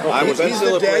 He's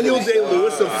the Daniel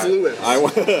Day-Lewis of fluids. I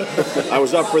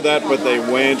was up for that, but they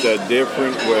went a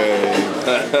different way.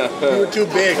 You were too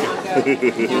big.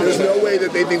 There's no way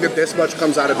that they think that this much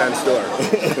comes out of Ben Stiller.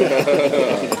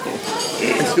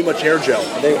 It's too much hair gel.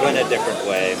 They went a different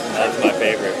way. That's my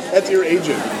favorite. That's your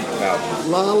agent.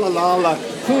 La la la la.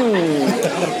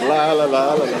 La la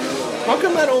la la. How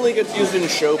come that only gets used in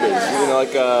showbiz?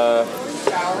 Like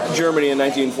Germany in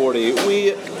 1940.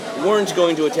 We weren't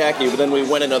going to attack you, but then we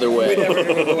went another way.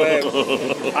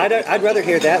 I'd rather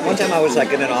hear that. One time I was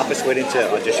in an office waiting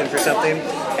to audition for something,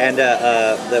 and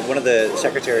one of the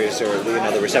secretaries or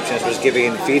the receptionist was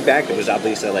giving feedback. It was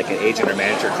obviously like an agent or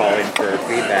manager calling for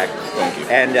feedback. Thank you.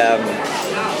 And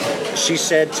she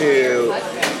said to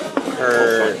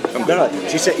her,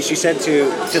 she said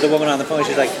to the woman on the phone,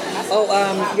 she's like,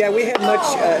 we had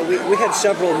we had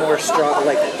several more strong,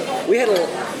 we had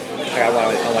a. I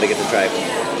want to get this right.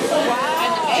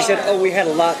 She said, we had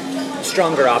a lot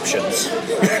stronger options.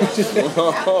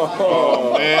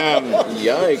 Oh, man.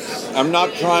 Yikes. I'm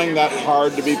not trying that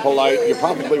hard to be polite. You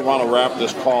probably want to wrap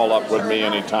this call up with me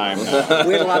anytime.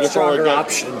 We had a lot stronger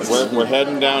options. We're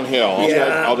heading downhill.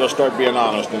 I'll just start being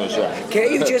honest in a second.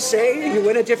 Can't you just say you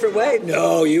went a different way?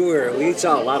 No, we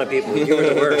saw a lot of people. You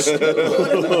were the worst.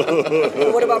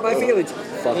 What about my feelings?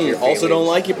 Fuck your feelings. Also don't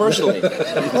like you personally.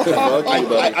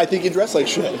 I think you dress like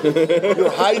shit. Your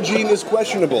hygiene is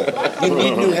questionable. You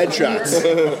need new headshots.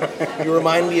 You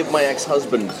remind me of my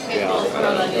ex-husband. Yeah.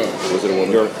 Was it a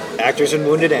woman? Your actors in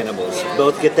Wounded Animals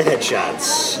both get the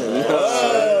headshots.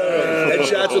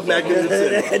 Headshots with Matt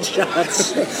Knudsen.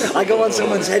 Headshots. I go on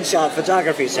someone's headshot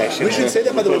photography section. We should say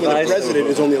that, by the way, when the president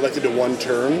is only elected to one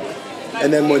term,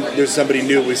 and then when there's somebody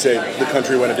new, we say the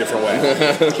country went a different way.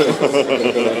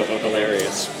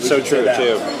 Hilarious. So true,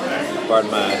 too.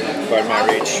 Pardon my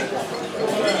reach.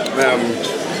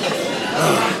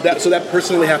 So that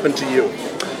personally happened to you?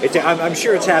 I'm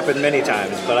sure it's happened many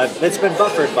times, but it's been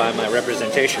buffered by my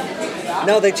representation.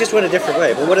 No, they just went a different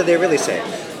way. But what did they really say?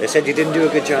 They said you didn't do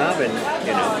a good job, and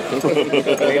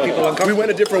made people uncomfortable. We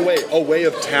went a different way, a way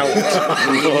of talent.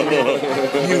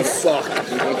 You fuck.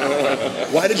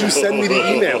 Why did you send me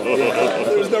the email?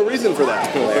 There was no reason for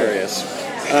that. Hilarious.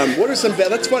 What are some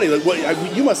bad? That's funny.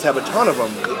 You must have a ton of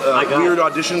them. Weird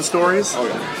audition stories. Oh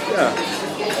yeah.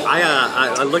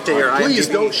 I looked at your Please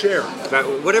IMDb. don't share.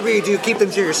 Whatever you do, keep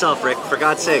them to yourself, Rick. For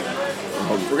God's sake.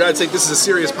 For God's sake, this is a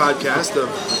serious podcast of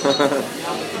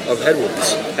head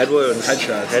wounds. Head wounds.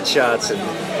 Headshots.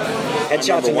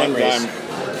 Headshots and one memories. time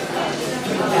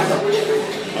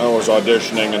I was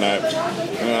auditioning, and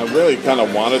I really kind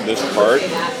of wanted this part.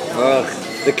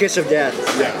 The kiss of death.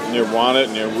 Yeah. And you want it,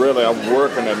 and I'm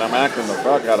working it, and I'm acting the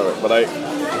fuck out of it, but I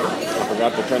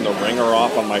forgot to turn the ringer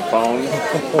off on my phone.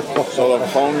 So the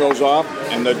phone goes off,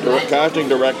 and the casting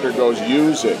director goes,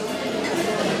 use it.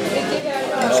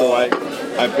 And so I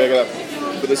pick it up.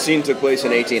 But the scene took place in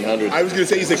 1800. I was going to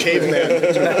say he's a caveman.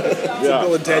 It's a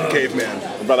Bill and Ted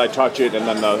caveman. But I touch it, and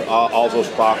then also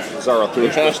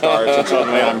Zarathustra starts, and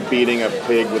suddenly I'm beating a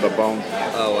pig with a bone.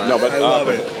 Oh, wow. No, but I love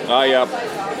it.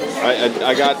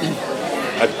 I got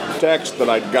a text that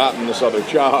I'd gotten this other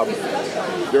job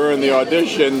during the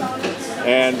audition,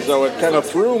 and so it kind of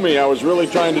threw me. I was really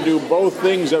trying to do both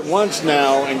things at once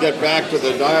now and get back to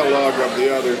the dialogue of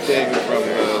the other thing from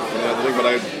the other thing, but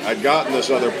I'd gotten this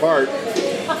other part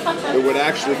that would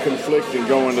actually conflict and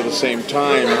go into the same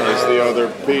time as the other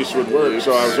piece would work.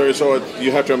 So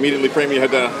you have to immediately frame your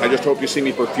head down. I just hope you see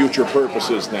me for future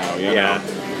purposes now, you know?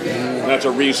 That's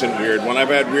a recent weird one. I've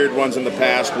had weird ones in the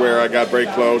past where I got very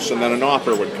close and then an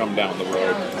offer would come down the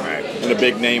road. Right. And a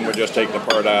big name would just take the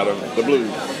part out of the blue.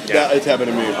 Yeah, it's happened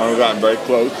to me. I've gotten very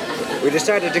close. We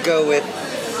decided to go with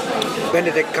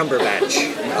Benedict Cumberbatch.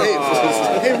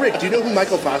 Hey, Rick, do you know who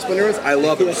Michael Fassbender is? I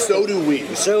love him. So do we.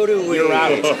 So do we. You're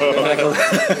out.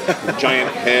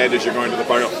 Giant head as you're going to the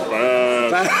party.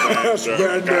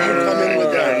 come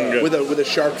in with a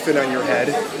shark fin on your head,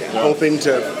 hoping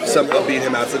to somehow beat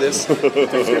him after this. Yeah,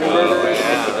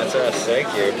 that's us. Thank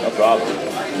you. No problem.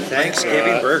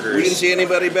 Thanksgiving burgers. We didn't see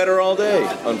anybody better all day.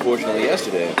 Unfortunately,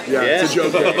 yesterday. Yeah, it's a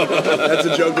joke. That's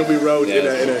a joke that we wrote in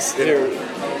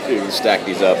you can stack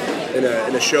these up in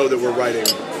a show that we're writing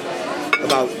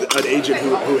about an agent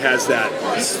who has that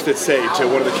to say to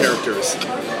one of the characters.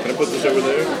 Can I put this over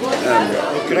there?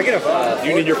 Can I get a? Do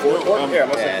you need your fork? Yeah,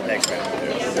 thanks, man.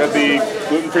 Got the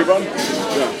gluten-free bun?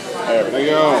 Yeah. There you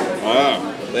go.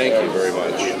 Thank you very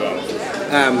much.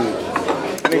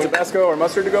 Any Tabasco or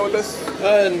mustard to go with this?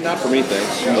 Not for me,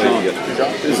 thanks.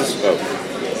 Is this? Oh.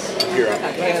 Here, I'll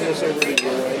hand this over to you.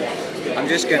 I'm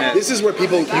just gonna. This is where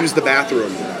people use the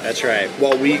bathroom. That's right.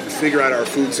 While we figure out our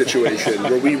food situation,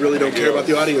 where we really don't care about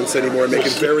the audience anymore, and make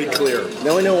it very clear.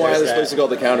 Now I know why this place is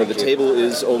called the counter. The table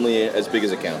is only as big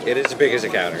as a counter. It is as big as a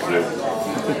counter.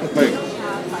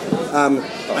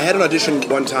 I had an audition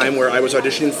one time where I was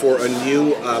auditioning for a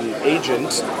new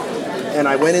agent, and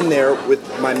I went in there with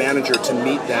my manager to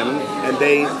meet them, and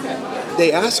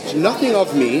they asked nothing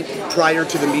of me prior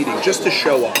to the meeting, just to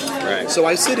show up. Right. So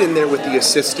I sit in there with the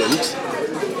assistant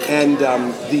and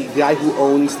the guy who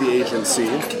owns the agency,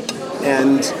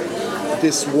 and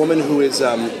this woman who is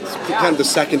kind of the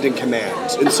second in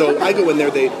command. And so I go in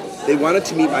there. They wanted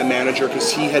to meet my manager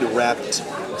because he had repped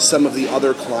some of the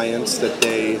other clients that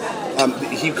they.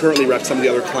 He currently repped some of the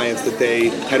other clients that they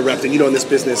had repped. And in this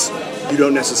business, you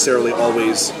don't necessarily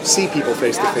always see people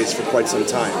face to face for quite some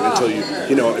time until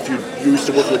if you used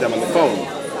to work with them on the phone.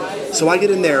 So I get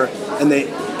in there,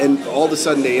 and all of a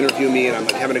sudden they interview me, and I'm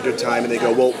like having a good time, and they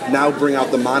go, well, now bring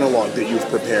out the monologue that you've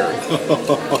prepared,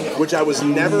 which I was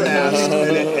never asked,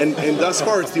 and thus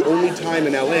far it's the only time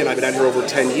in LA, and I've been out here over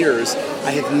 10 years,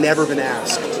 I have never been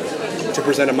asked to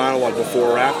present a monologue before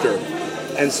or after.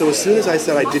 And so as soon as I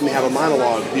said I didn't have a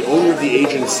monologue, the owner of the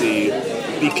agency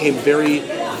became very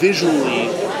visually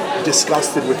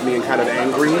disgusted with me and kind of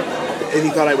angry, and he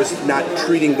thought I was not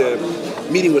treating the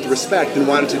meeting with respect and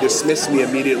wanted to dismiss me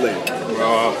immediately.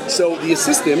 So the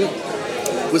assistant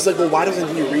was like, well, why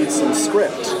doesn't he read some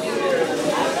script?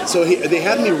 So they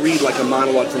had me read like a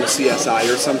monologue from a CSI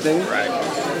or something. Right.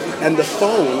 And the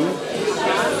phone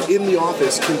in the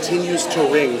office continues to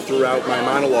ring throughout my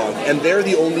monologue, and they're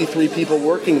the only 3 people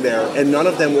working there, and none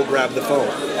of them will grab the phone.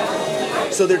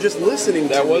 So they're just listening to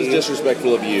me. That was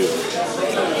disrespectful of you.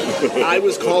 I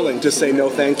was calling to say no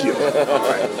thank you.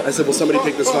 I said, will somebody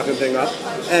pick this fucking thing up?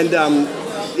 And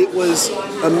it was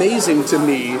amazing to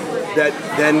me that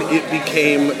then it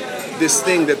became this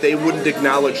thing that they wouldn't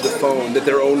acknowledge the phone, that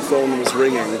their own phone was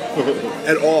ringing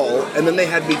at all. And then they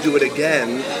had me do it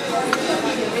again.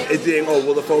 Saying, oh,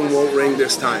 well, the phone won't ring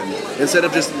this time. Instead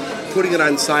of just putting it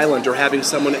on silent or having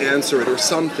someone answer it or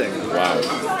something. Wow.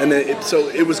 And then it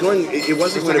wasn't going to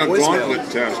voicemail. It's like a gauntlet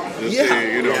test.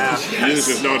 This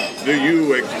is not,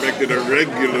 you expected a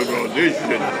regular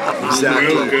audition.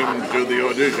 Exactly. Welcome to the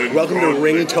audition. Welcome to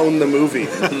Ringtone the Movie.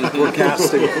 We're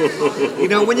casting.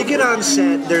 When you get on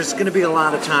set, there's going to be a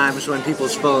lot of times when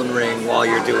people's phone ring while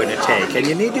you're doing a take. And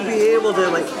you need to be able to,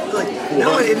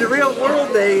 in the real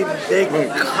world, they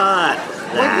cut.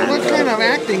 What kind of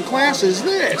acting class is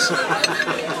this? No,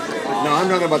 I'm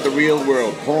talking about the real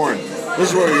world, porn. This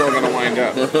is where you're going to wind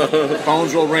up.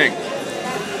 Phones will ring.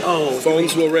 Oh,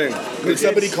 phones will ring. Did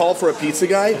somebody call for a pizza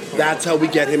guy? That's how we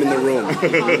get him in the room.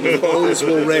 Phones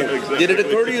will ring. Did it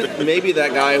occur to you maybe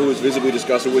that guy who was visibly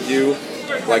disgusted with you,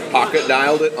 pocket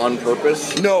dialed it on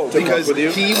purpose? No, because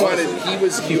he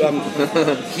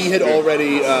had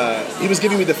already. He was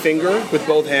giving me the finger with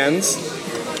both hands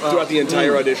throughout the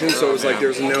entire audition, so it was like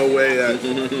there's no way that.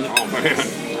 Oh man.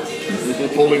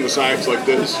 Holding the sides like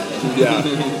this. Yeah.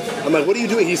 I'm like, what are you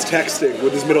doing? He's texting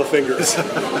with his middle fingers.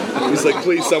 He's like,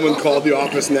 please, someone call the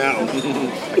office now.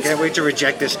 I can't wait to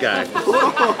reject this guy.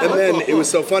 And then it was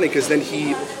so funny because then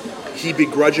he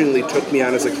begrudgingly took me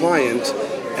on as a client,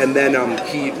 and then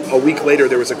a week later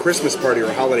there was a Christmas party or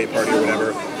a holiday party or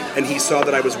whatever, and he saw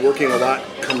that I was working a lot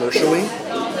commercially.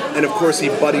 And of course, he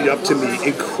buddied up to me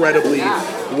incredibly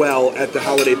well at the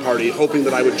holiday party, hoping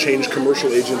that I would change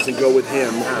commercial agents and go with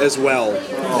him as well.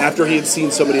 After he had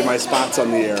seen so many of my spots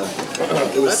on the air,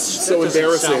 it was so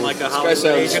embarrassing. Sound like a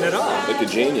holiday agent at all. Like a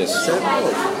genius,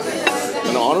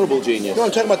 an honorable genius. No,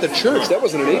 I'm talking about the church. That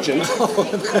wasn't an agent.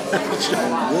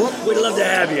 We'd love to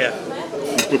have you.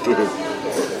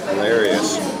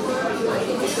 Hilarious.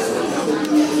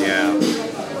 Yeah.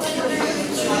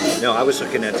 No, I was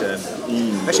looking at.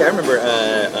 Actually, I remember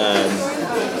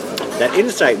that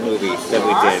Insight movie that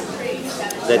we did.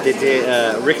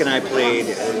 that Rick and I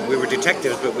played. We were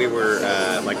detectives, but we were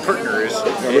like partners.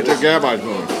 Richard Gabai's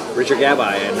movie. Richard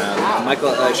Gabai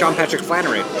and Sean Patrick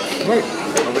Flannery. Right.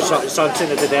 I saw him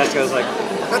sitting at the desk. I was like,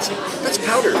 that's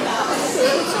powder.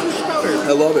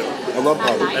 I love it. I love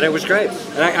powder. And it was great.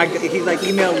 And he like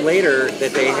emailed later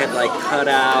that they had like cut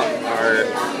out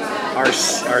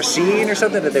our scene or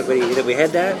something that we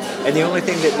had that, and the only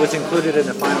thing that was included in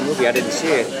the final movie, I didn't see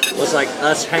it, was like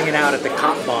us hanging out at the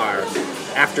cop bar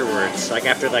afterwards, like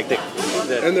after like the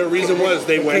and their reason was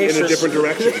they went in a different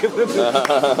direction. Within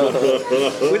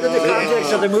the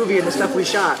context of the movie and the stuff we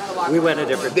shot, we went a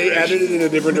different They direction. edited in a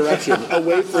different direction,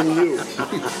 away from you.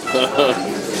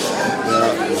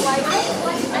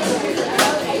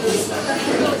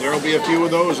 There'll be a few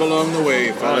of those along the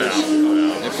way, fellas.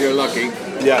 If you're lucky.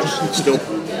 Yes, still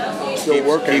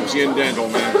working. Keeps you in dental,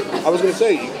 man. I was going to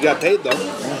say, you got paid though.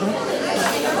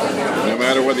 No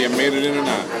matter whether you made it in or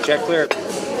not. Check clear.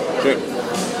 Good.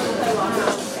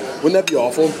 Wouldn't that be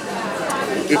awful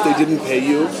if they didn't pay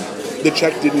you? The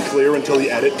check didn't clear until the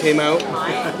edit came out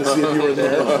to see if you were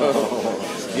there.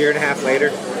 Year and a half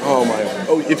later. Oh my!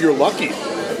 Oh, if you're lucky,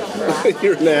 a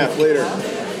year and a half later.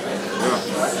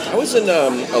 I was in a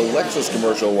Lexus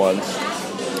commercial once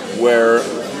where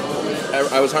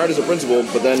I was hired as a principal,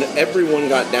 but then everyone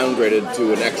got downgraded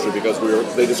to an extra because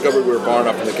they discovered we were far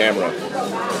enough from the camera.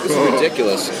 This is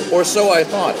ridiculous. Or so I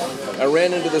thought. I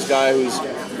ran into this guy who's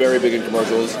very big in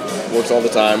commercials, works all the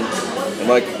time. I'm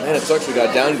like, man, it sucks we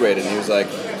got downgraded. And he was like,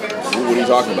 what are you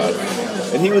talking about?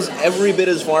 And he was every bit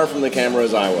as far from the camera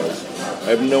as I was.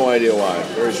 I have no idea why.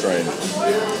 Very strange.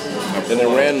 And they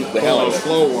ran the hell out of it.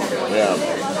 Slow one. Yeah.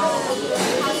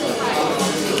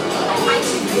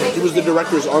 He was the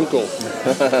director's uncle.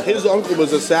 His uncle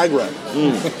was a SAG rep.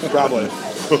 Probably.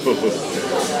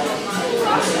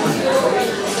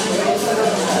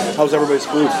 How's everybody's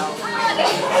food?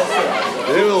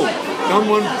 Bill,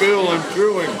 someone Bill, I'm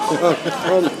chewing.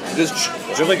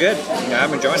 It's really good. Yeah,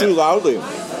 I'm enjoying Too it. loudly. In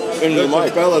the Listen,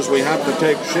 mic. fellas, we have to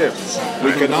take shifts.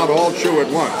 We cannot all chew at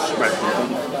once. We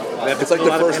have to It's like put a the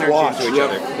lot of first energy watch. into each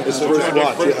other. It's the first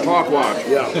watch. First Yeah. talk watch.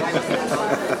 Yeah.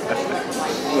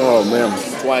 Oh man.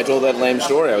 That's why I told that lame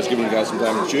story. I was giving you guys some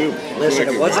time to chew. Listen,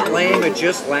 it wasn't lame, it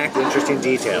just lacked interesting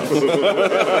details.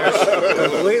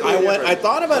 I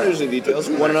thought about interesting details,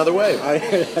 went another way.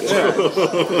 Exactly.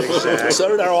 So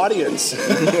did our audience.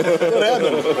 What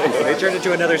happened? They turned it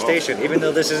to another station, even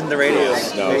though this isn't the radio.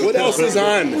 No. What else is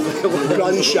on?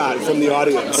 Gunshot from the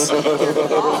audience.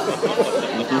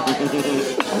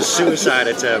 Suicide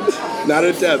attempt. Not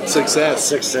attempt. Success.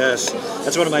 Success.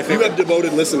 That's one of my You favorite. have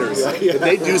devoted listeners. If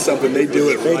they do something, they do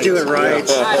it right. They do it right.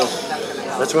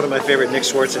 That's one of my favorite Nick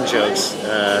Swartzen jokes.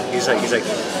 He's like, yeah,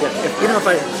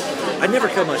 I'd never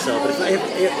kill myself, but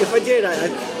if I did, I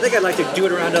think I'd like to do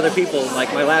it around other people. And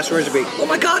like my last words would be, "Oh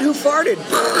my God, who farted?"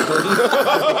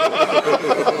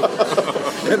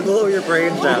 And blow your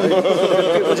brains out.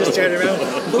 People just turn around.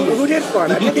 Who did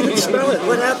fart? I didn't even smell it.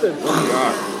 What happened?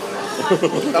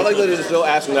 I like that he's still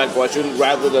asking that question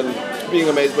rather than being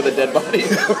amazed by the dead body. I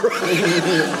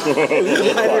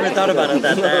hadn't even thought about it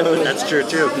that bad, but that's true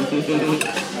too.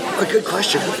 A good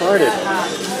question. Who farted?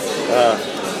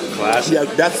 Classic. Yeah,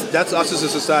 that's us as a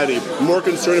society. More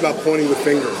concerned about pointing the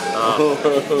finger and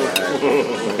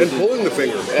pulling the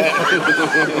finger.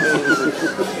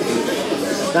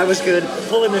 That was good.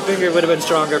 Pulling the finger would have been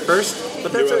stronger first,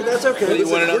 but that's okay. You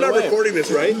went We're not another way. recording this,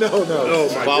 right? No. Oh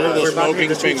my Follow God. the We're about to hit smoking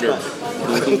the sweet finger.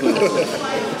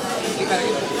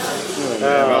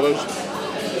 Fellas,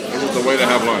 this is the way to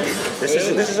have lunch.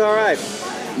 This is all right.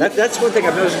 That's one thing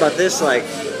I've noticed about this. Like,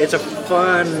 it's a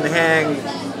fun hang.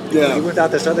 Yeah. Even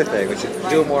without this other thing, we should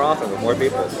do it more often with more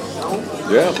people.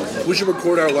 Yeah. We should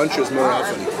record our lunches more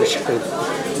often. We should.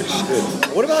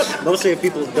 What about mostly if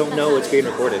people don't know it's being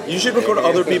recorded? You should record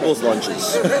other people's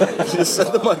lunches. Just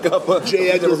set the mic up.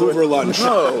 J. Edgar Hoover lunch.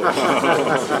 Oh.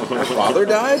 Father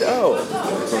died? Oh.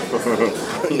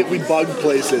 We bug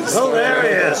places.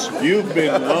 Hilarious. You've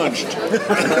been lunched.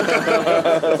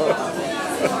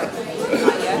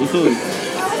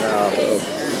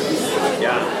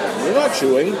 Yeah. You're not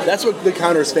chewing. That's what the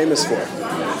counter's famous for.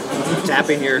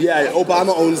 Tapping your. Yeah,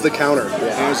 Obama owns the counter.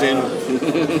 As in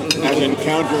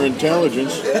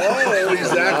counterintelligence. Oh,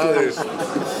 exactly.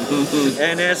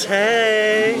 And it's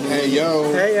hey. Hey,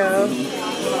 yo. Hey, yo.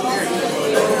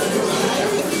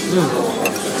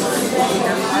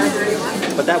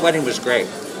 But that wedding was great.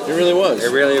 It really was.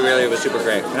 It really, really was super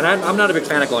great. And I'm not a big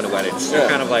fan of going to weddings. They're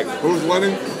kind of like. Whose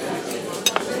wedding?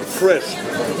 Chris.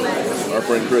 Our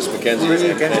friend Chris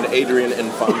McKenzie and Adrian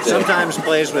Infante. Sometimes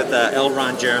plays with L.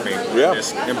 Ron Jeremy. Yeah.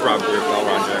 This improv group, L.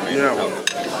 Ron Jeremy. Yeah.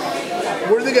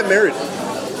 Where did they get married?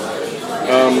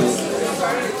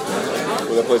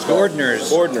 What that place called?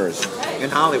 Bordner's in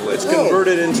Hollywood. It's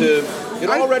converted into. It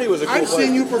already was a cool I've place.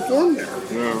 seen you perform there.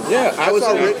 Yeah, I was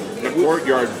already. The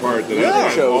courtyard part that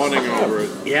has an awning over it.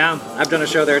 Yeah, I've done a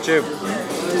show there too.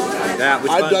 Yeah, it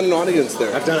was I've fun. done an audience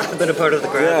there. I've been a part of the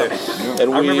crowd there.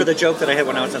 And I remember the joke that I had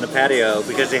when I was on the patio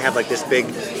because they have like this big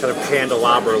kind of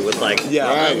candelabra with like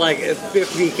like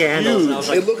 50 candles. And I was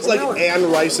like, It looks like Anne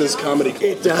Rice's comedy club.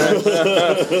 It does.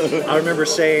 I remember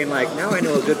saying like, now I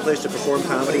know a good place to perform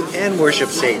comedy and worship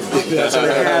Satan. So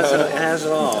it has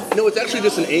it all. No, it's actually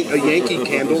just a Yankee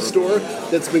candle store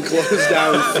that's been closed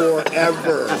down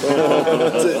forever.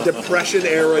 It's a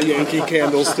Depression-era Yankee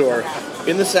candle store.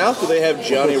 In the South, do they have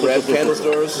Johnny Red candle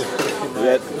stores?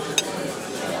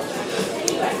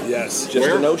 Yes. Just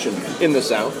a notion. In the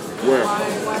South. Where?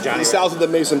 Johnny South of the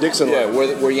Mason-Dixon line.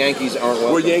 Yeah, where Yankees aren't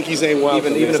welcome. Where Yankees ain't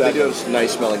welcome. Even if they do have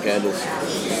nice smelling candles.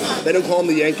 They don't call them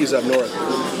the Yankees up north.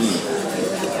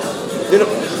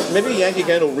 Maybe Yankee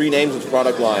Candle renames its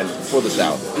product line for the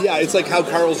South. Yeah, it's like how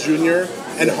Carl's Jr.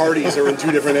 and Hardee's are in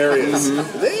two different areas.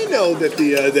 They know that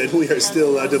that we are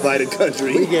still a divided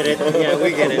country. We get it. Yeah,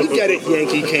 we get it. We get it,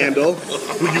 Yankee Candle.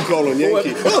 Who you calling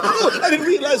Yankee? I didn't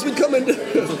realize we'd come into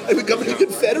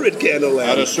Confederate Candle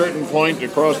Land. At a certain point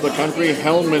across the country,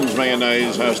 Hellman's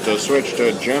mayonnaise has to switch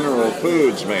to General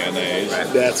Foods mayonnaise.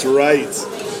 That's right.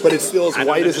 But it's still as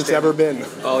white as it's ever been.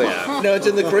 Oh, yeah. No, it's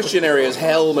in the Christian areas.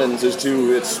 Hellman's is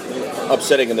too, it's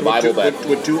upsetting in the Bible bed.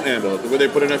 With two N, where they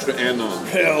put an extra N on.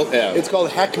 Hell, yeah. It's called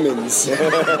Heckman's.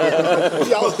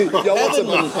 y'all want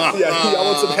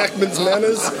some Heckman's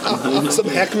mayonnaise? Some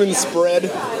Heckman spread?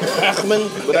 Heckman?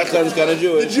 But that sounds kind of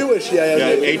Jewish. The Jewish, yeah.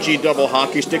 H-E double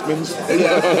hockey stickmans.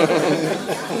 Yeah.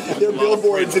 Their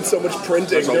billboards did so much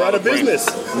printing. They're out of business.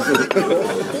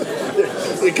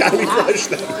 The economy crushed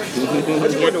them.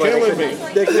 You're killing me.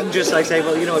 They couldn't just like say,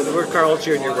 well, you know, we're Carl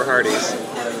Jr., we're Hardee's.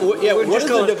 Well, yeah, We're what just is the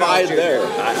calling it divide Carl Jr. there?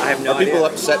 I have no Are people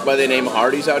idea. upset by the name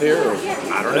Hardee's out here? Or?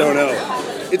 I don't know.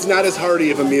 It's not as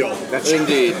hearty of a meal. That's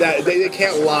indeed. They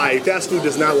can't lie. Fast food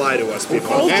does not lie to us, people.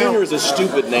 Carl Jr. is a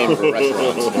stupid name for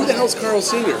restaurants. Who the hell's Carl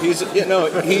Sr.?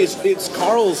 It's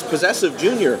Carl's possessive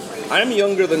Jr. I'm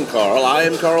younger than Carl. I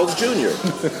am Carl's Jr.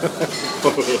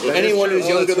 Anyone who's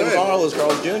younger than Carl is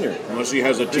Carl's Jr. Unless he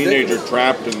has a teenager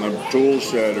trapped in the tool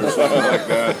shed or something like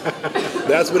that.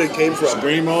 That's what it came from.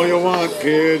 Scream all you want,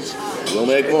 kids. We'll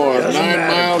make more. 9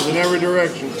 miles in every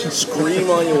direction. Scream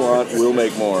all you want. We'll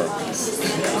make more.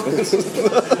 That's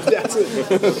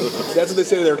what they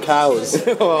say to their cows.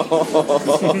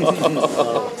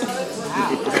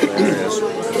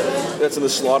 That's in the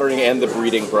slaughtering and the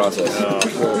breeding process.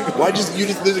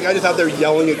 There's a guy just out there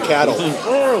yelling at cattle.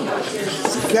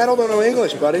 Cattle don't know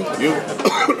English, buddy.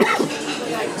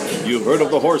 You've heard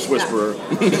of the horse whisperer.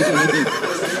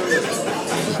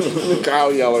 The cow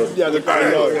yeller. Yeah, the cow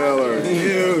yeller.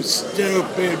 You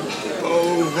stupid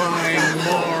bovine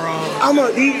moron. I'm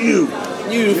gonna eat you.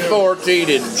 You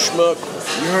fork-teated schmuck.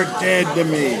 You're dead to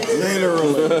me,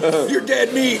 literally. You're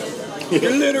dead meat.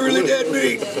 You're literally dead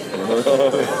meat.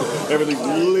 Everything's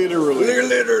literally.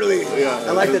 Literally. Yeah.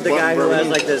 I like that the guy who has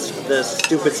like this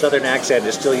stupid southern accent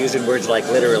is still using words like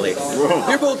literally.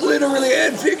 You're both literally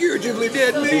and figuratively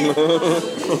dead meat.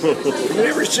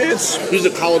 Ever since. He's a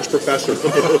college professor.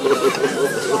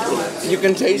 You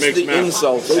can taste the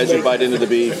insult as you bite into the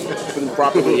beef. Been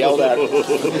properly yelled at.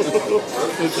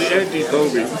 It's the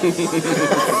anti-Kobe.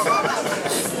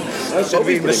 It's been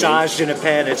being massaged in a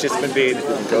pen. It's just been being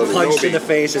punched in the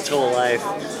face its whole life.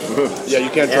 Yeah, you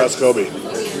can't trust Kobe.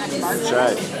 That's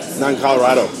right. Not in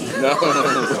Colorado. No.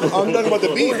 I'm talking about the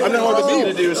beef. I'm talking about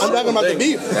the beef. I'm talking about the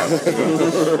beef.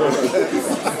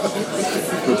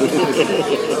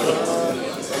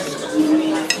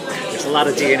 There's a lot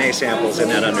of DNA samples in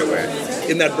that underwear.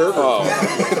 In that burger. Oh.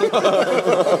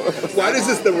 Why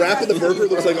does the wrap of the burger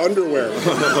looks like underwear?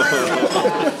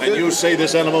 And you say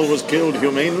this animal was killed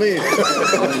humanely?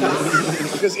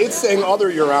 Because it's saying other,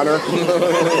 Your Honor.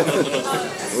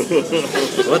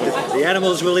 What? The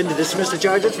animal's willing to dismiss the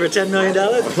charges for $10 million?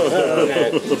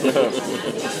 Okay.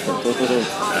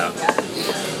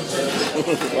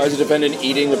 Why is the defendant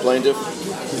eating the plaintiff?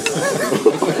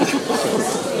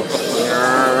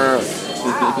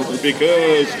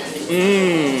 Because.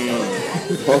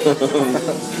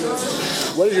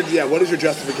 What is your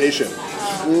justification?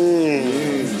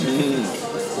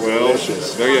 Well,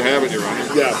 delicious. there you have it, Your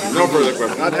Honor. Yeah. No further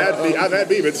questions. I've had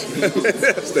beef. It's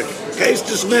fantastic. Case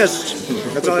dismissed.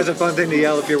 That's always a fun thing to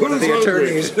yell if you're one of the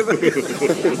attorneys. If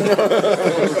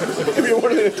you're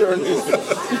one of the attorneys.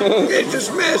 Case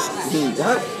dismissed.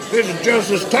 What? This is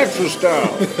Justice Texas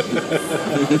style.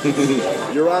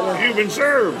 Your Honor, You've been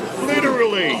served,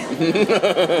 literally.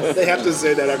 they have to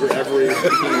say that every.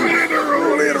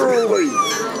 Literally.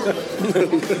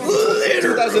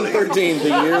 2013, the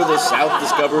year the South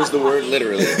discovers the word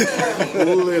literally.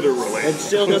 Literally. And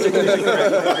still doesn't use it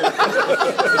correctly.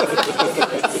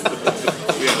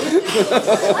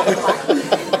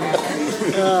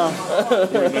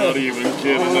 You're not even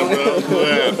kidding about that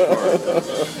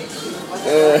part.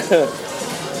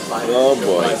 Oh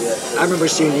boy. I remember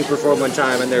seeing you perform one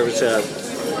time, and there was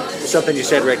something you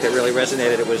said, Rick, that really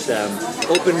resonated. It was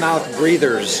open mouth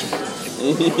breathers.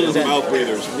 Mouth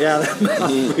breathers. Yeah, the mouth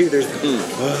breathers.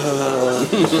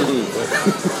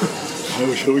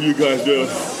 How are you guys doing?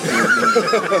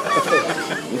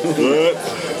 What?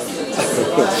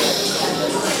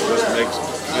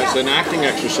 It's an acting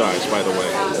exercise, by the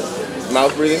way.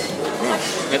 Mouth breathing?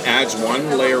 Yeah. It adds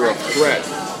one layer of threat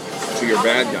to your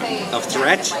bad guy. Of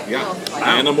threat? Yeah.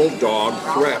 Animal, dog,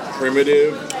 threat.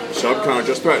 Primitive,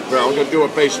 subconscious threat. Well, I'm going to do a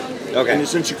face. Okay. And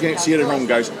since you can't see it at home,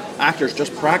 guys, actors,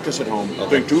 just practice at home.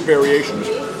 Doing two variations.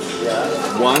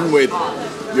 One with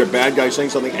your bad guy saying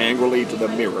something angrily to the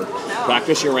mirror.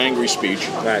 Practice your angry speech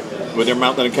with your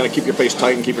mouth, and kind of keep your face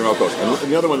tight and keep your mouth closed.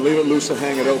 And the other one, leave it loose and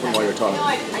hang it open while you're talking.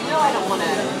 I know I don't want to.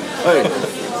 Hey,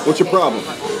 what's your problem?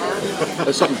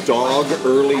 There's some dog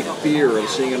early fear of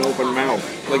seeing an open mouth.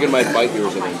 Like it might bite you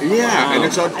or something. Yeah, and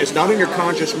it's not in your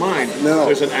conscious mind. No.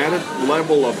 There's an added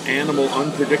level of animal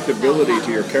unpredictability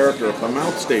to your character if the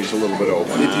mouth stays a little bit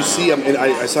open. If you see, and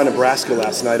I saw Nebraska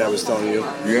last night, I was telling you,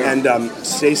 and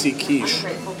Stacy Keach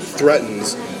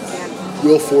threatens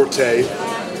Will Forte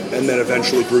and then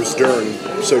eventually Bruce Dern,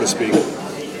 so to speak.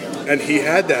 And he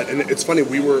had that, and it's funny,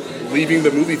 we were leaving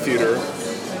the movie theater.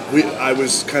 I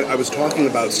was talking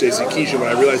about Stacy Keach, and when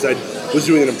I realized I was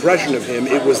doing an impression of him,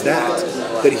 it was that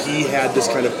he had this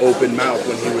kind of open mouth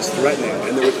when he was threatening,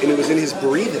 and it was in his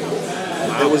breathing.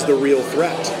 That was the real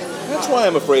threat. That's why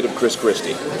I'm afraid of Chris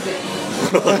Christie.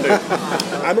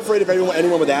 I'm afraid of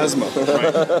anyone with asthma.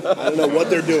 Right? I don't know what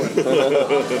they're doing.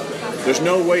 There's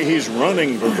no way he's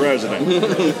running for president.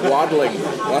 Waddling.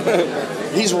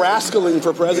 He's rascaling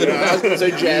for president. I was going to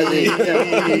say jazzy.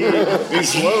 He's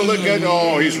slowly getting.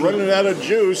 Oh, he's running out of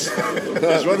juice.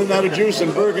 He's running out of juice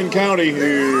in Bergen County.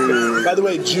 By the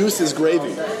way, juice is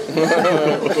gravy.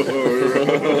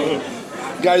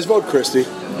 Guys, vote Christie.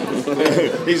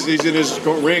 He's in his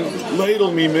ring.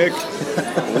 Ladle me, Mick.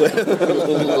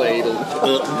 Ladle.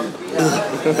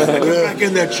 Get back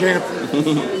in there, champ.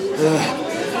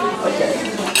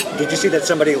 Did you see that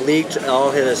somebody leaked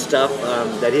all his stuff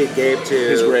that he gave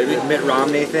to the Mitt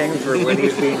Romney thing for when he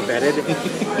was being vetted?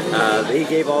 He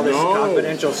gave all this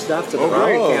confidential stuff to the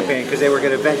Romney campaign because they were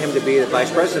going to vet him to be the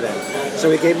vice president. So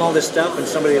he gave him all this stuff, and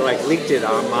somebody leaked it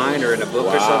online or in a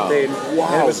book or something. Wow.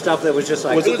 And it was stuff that was just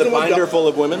like... Was it the binder full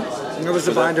of women? It was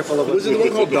the binder full of women. Was it the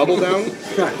one called Double Down?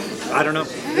 I don't know.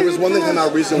 There was one that came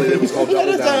out recently that was called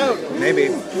Double Down.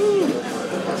 Maybe.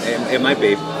 It might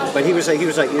be. But he was like,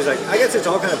 I guess it's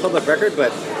all kind of public record,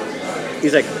 but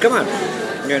he's like, come on.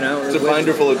 You know, it's a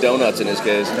binder full of donuts in his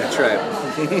case. That's right.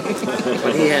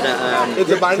 But he had a...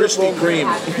 it's a binder full of cream.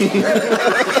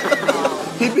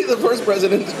 He'd be the first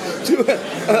president to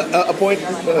appoint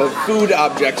food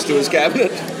objects to his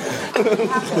cabinet.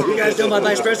 You guys know my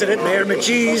vice president, Mayor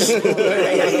McCheese.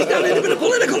 He's not even a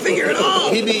political figure at all.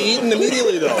 He'd be eaten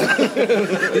immediately, though.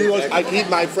 He goes, I keep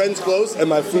my friends close and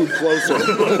my food closer.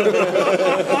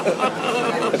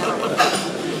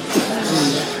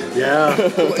 Yeah.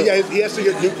 Yeah, he has to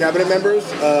get new cabinet members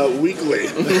weekly.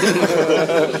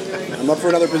 I'm up for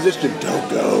another position. Don't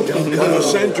go. I'm a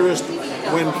centrist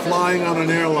when flying on an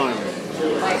airliner.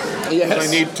 Yes.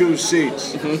 I need 2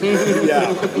 seats.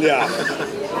 Yeah.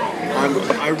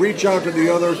 I reach out to the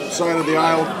other side of the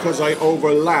aisle because I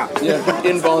overlap. Yeah,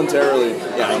 involuntarily.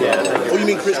 Yeah. Oh, you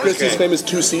mean Chris Christie's famous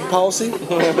 2-seat policy?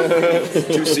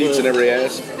 2 seats in every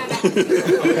ass.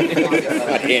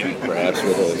 Not him, perhaps,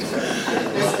 with us.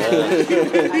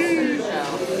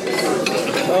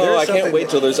 I can't wait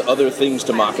till there's other things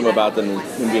to mock him about than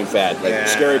him being fat, like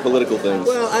scary political things.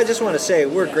 Well, I just want to say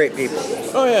we're great people.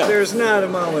 Oh, yeah. There's not a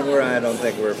moment where I don't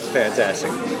think we're fantastic.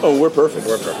 Oh, we're perfect.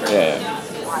 We're perfect.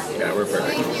 Yeah, we're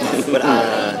perfect. But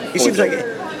he seems like,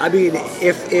 I mean,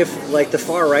 if like the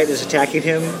far right is attacking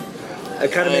him,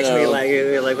 it kind of makes me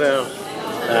like well.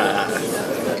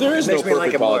 There is no Makes me like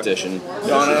perfect it more. politician.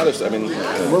 Honest, I mean,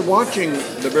 We're watching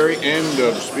the very end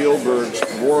of Spielberg's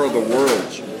War of the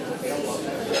Worlds,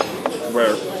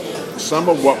 where some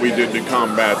of what we did to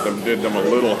combat them did them a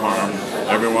little harm.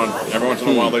 Every once in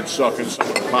a while they'd suck and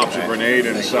someone pops a grenade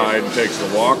inside and takes the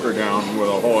walker down with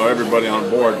everybody on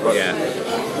board. But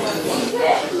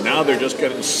now they're just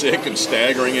getting sick and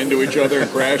staggering into each other and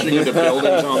crashing into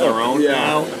buildings on their own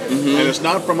now. Mm-hmm. And it's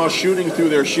not from us shooting through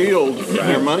their shield,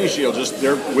 their money shield. Just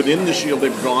they're within the shield.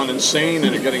 They've gone insane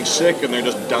and they're getting sick and they're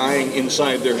just dying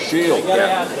inside their shield.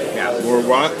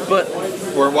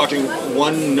 We're watching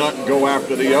one nut go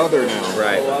after the other now.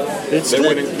 Right. It's They the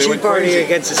went Tea Party crazy.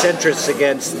 against the centrists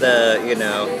against the,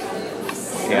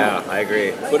 Yeah, I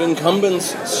agree. but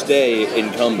incumbents stay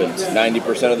incumbents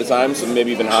 90% of the time, so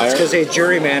maybe even higher. It's because they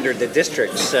gerrymandered the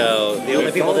district, so the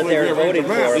only people that they're voting for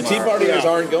The Tea Partiers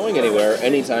aren't going anywhere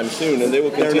anytime soon, and they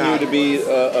will continue to be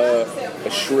a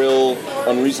shrill,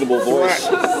 unreasonable voice,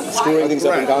 screwing things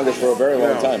up in Congress for a very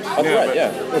long time. A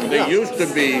threat, They used to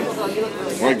be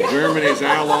like Germany's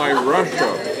ally,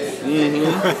 Russia.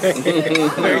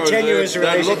 Very tenuous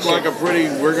that looked like a pretty.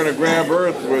 We're going to grab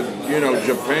Earth with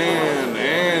Japan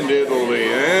and Italy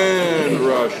and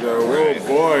Russia. Oh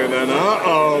boy! And then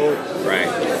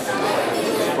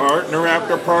partner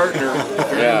after partner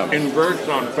inverts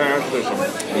on fascism.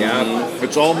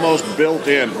 It's almost built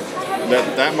in.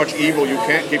 That much evil, you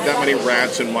can't keep that many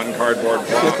rats in one cardboard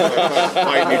box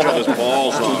fighting each other's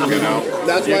balls off,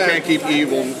 That's you why can't keep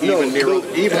evil even near.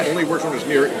 Evil only works when it's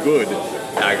near good.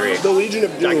 I agree. The Legion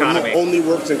of Doom only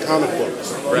works in comic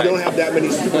books. You don't have that many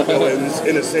supervillains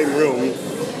in the same room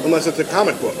unless it's a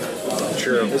comic book.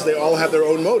 True. Because they all have their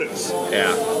own motives.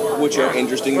 Yeah. which are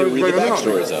interesting to read the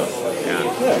backstories of.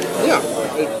 Yeah.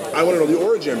 I want to know the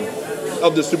origin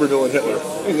of the supervillain Hitler.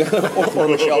 or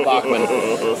Michelle Bachmann.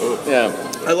 Yeah.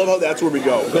 I love how that's where we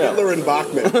go. Hitler and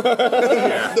Bachmann.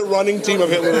 The running team of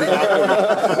Hitler and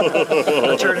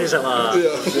Bachmann. Attorneys at law.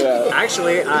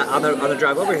 Actually, on the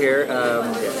drive over here,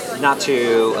 not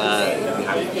to,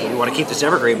 we want to keep this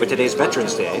evergreen, but today's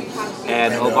Veterans Day,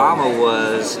 and Obama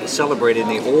was celebrating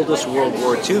the oldest World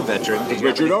War II veteran.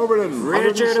 Richard Overton.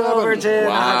 Richard Overton,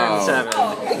 Wow. 107.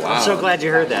 Wow. I'm so glad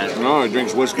you heard that. No, he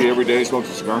drinks whiskey every day, smokes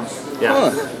a cigar.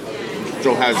 Yeah.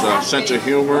 Still has a sense of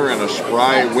humor and a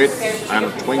spry wit and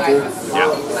a twinkle.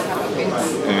 Yeah.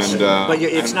 And but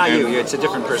it's not you. It's a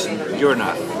different person. You're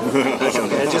not. That's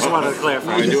okay. I just wanted to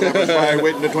clarify. I do have a spry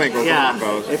wit and a twinkle. Yeah.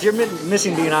 If you're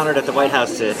missing being honored at the White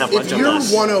House to have lunch If on you're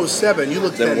us, 107, you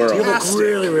look fantastic. you look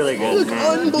really, really good. You look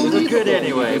unbelievable. You look good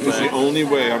anyway. It's the only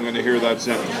way I'm going to hear that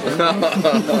sentence.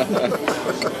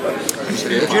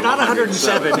 If you're not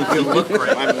 107, you look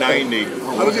great. I'm 90. I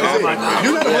was going to say,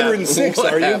 you're not 106,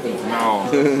 are you? No.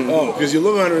 Oh, because you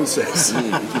look 106.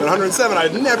 But 107,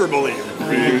 I'd never believe.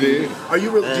 Really? Are you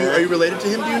related to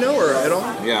him? Do you know, or at all?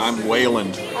 Yeah, I'm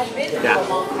Wayland. Yeah.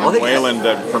 I'm Wayland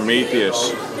at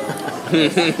Prometheus.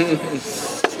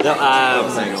 No,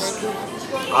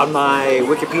 on my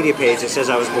Wikipedia page, it says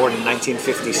I was born in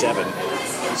 1957.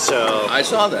 So I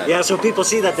saw that. Yeah, so people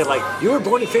see that, they're like, "You were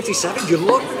born in '57. You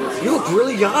look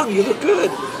really young. You look good."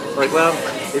 Like, well,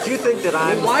 if you think that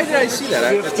I'm why did I see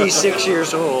that? 56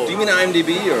 years old. Do you mean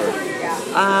IMDb or?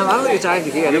 I don't think it's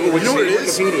IMDb. I think it was You know what it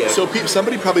is? Wikipedia. So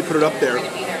somebody probably put it up there,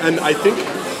 and I think,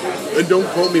 and don't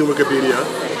quote me on Wikipedia,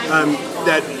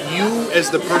 that you, as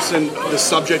the person, the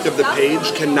subject of the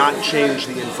page, cannot change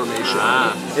the information.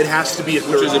 It has to be a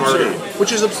third party.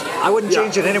 Which is absurd. I wouldn't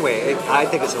change it anyway. I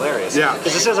think it's hilarious. Yeah.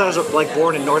 Because it says I was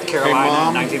born in North Carolina Hey,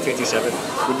 Mom? in 1957.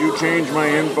 Would you change my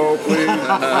info, please?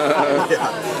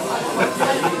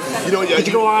 You know, Could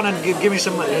you go on and give me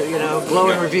some,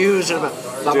 glowing reviews about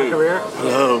my career?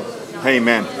 Hello. Hey,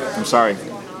 man. I'm sorry.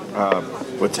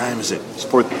 What time is it? It's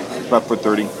about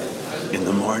 4:30. In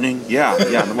the morning? Yeah,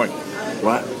 in the morning.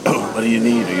 What? What do you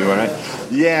need? Are you all right?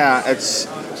 Yeah,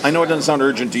 I know it doesn't sound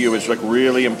urgent to you. It's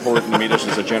really important to me. This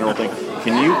is a general thing.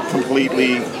 Can you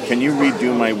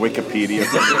redo my Wikipedia?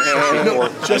 No,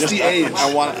 just the age.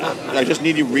 I just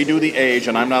need you to redo the age,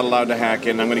 and I'm not allowed to hack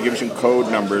in. I'm going to give you some code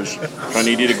numbers. So I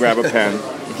need you to grab a pen.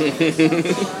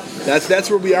 That's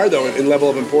where we are, though, in level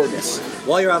of importance.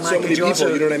 While you're online, So many people,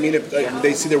 you know what I mean? If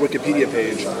they see their Wikipedia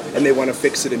page and they want to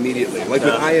fix it immediately. Like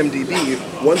with IMDb,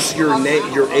 once your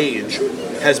age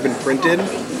has been printed,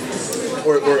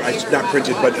 or not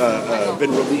printed, but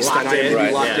been released on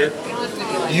IMDb, locked in,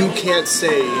 you can't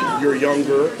say you're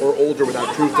younger or older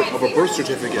without proof of a birth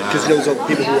certificate, because there's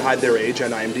people who hide their age on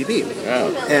IMDb.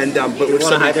 And but You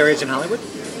want to hide their age in Hollywood?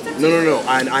 No,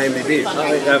 on IMDb. Not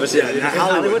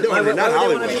Hollywood. No, Why would not they want to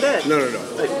Hollywood. do that? No.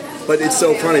 But it's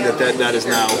so funny that is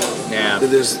now. Yeah. That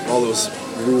there's all those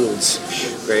rules.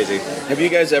 Crazy. Have you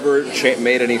guys ever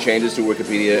made any changes to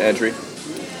Wikipedia entry?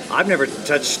 I've never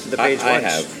touched the page I once.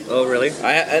 have. Oh, really?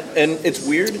 And it's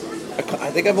weird.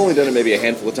 I think I've only done it maybe a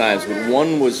handful of times, but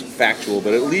one was factual,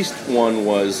 but at least one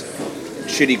was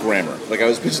shitty grammar. Like, I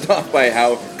was pissed off by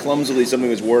how clumsily something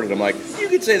was worded. I'm like, you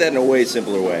could say that in a way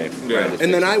simpler way. Yeah.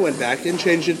 And then I went back and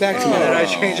changed it back to And my then I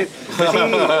changed it.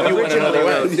 You went another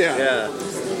way. Yeah.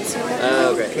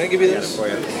 Okay. Can I give you this? For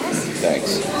you.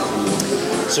 Thanks.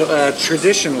 So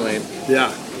traditionally,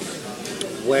 Yeah.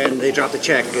 when they drop the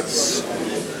check, it's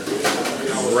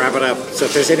wrap it up. So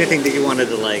if there's anything that you wanted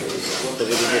to like that we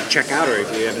need to check out, or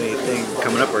if you have anything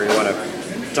coming up, or you want to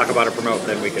talk about or promote,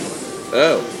 then we can.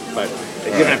 Oh. But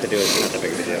you don't have to do it. It's not that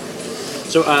big of a deal.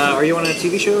 So are you on a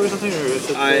TV show or something? Or is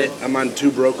it I'm on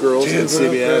Two Broke Girls at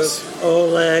CBS.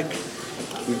 Oleg.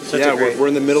 Yeah, we're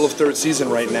in the middle of third season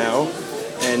right now,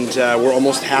 and we're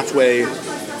almost halfway.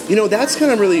 You know, that's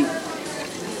kind of really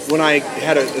when I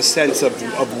had a sense of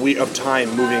time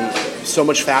moving so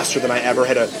much faster than I ever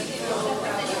had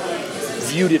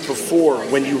viewed it before,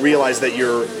 when you realize that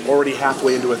you're already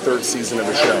halfway into a third season of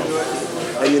a show.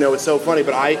 And you know, it's so funny,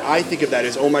 but I think of that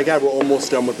as, oh my God, we're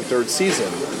almost done with the third season.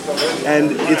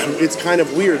 And it's kind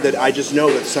of weird that I just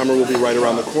know that summer will be right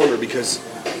around the corner, because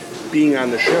being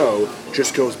on the show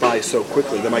just goes by so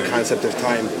quickly that my concept of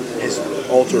time is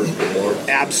altered.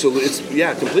 Absolutely,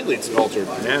 completely it's altered.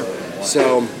 Yeah.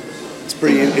 So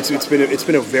it's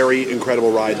been a very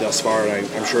incredible ride thus far, and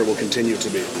I'm sure it will continue to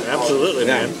be. Absolutely,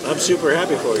 Yeah. man. I'm super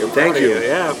happy for you. Thank Proud of you.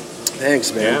 Yeah.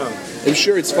 Thanks, man. Yeah. I'm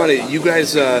sure it's funny. You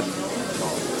guys,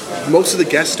 most of the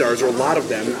guest stars, or a lot of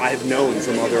them, I've known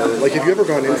from other. Like, have you ever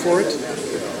gone in for it?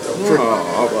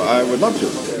 I would love to.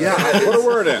 Yeah. Put a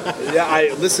word in.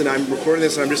 Yeah. Listen, I'm recording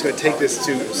this, and I'm just going to take this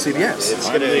to CBS.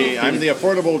 I'm the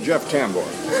affordable Jeff Tambor.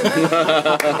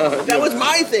 That was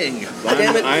my thing.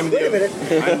 Damn it. I'm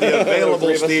the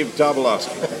available Steve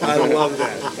Tobolowsky. I love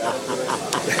that.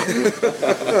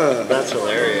 That's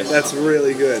hilarious. That's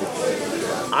really good.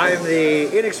 I'm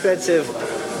the inexpensive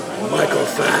Michael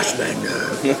Fassbender.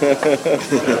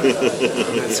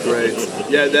 That's great.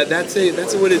 Yeah, that's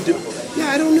a way to do. Yeah,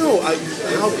 I don't know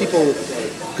how people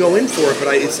go in for it,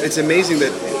 but it's amazing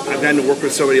that I've gotten to work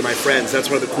with so many of my friends. That's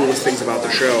one of the coolest things about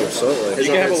the show. Absolutely.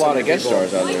 You have a lot of guest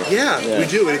stars on there. Yeah, we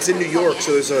do, and it's in New York,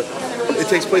 so it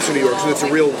takes place in New York, so it's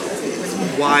a real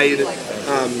wide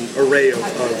array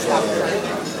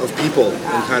of people,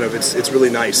 and kind of it's really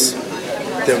nice.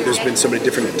 There's been so many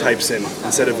different types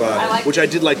instead of which I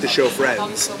did like the show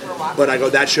Friends, but I go,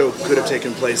 that show could have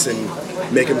taken place in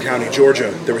Macomb County,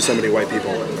 Georgia. There were so many white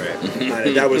people.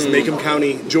 Right. That was Macomb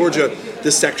County, Georgia,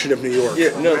 this section of New York.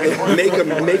 Yeah, no.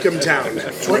 Macomb Town.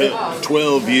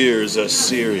 12 years a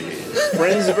series.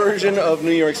 Friends' version of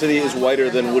New York City is whiter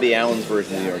than Woody Allen's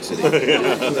version of New York City.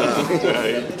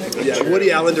 Yeah,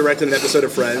 Woody Allen directed an episode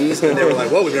of Friends, and they were like,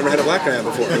 whoa, we've never had a black guy on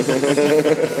before.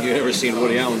 You ever seen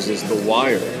Woody Allen's is The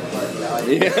Wire?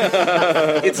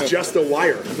 Yeah. It's just a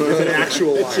wire. It's an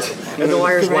actual wire. And the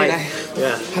wire's white.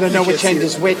 I don't know which end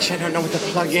is which. I don't know what to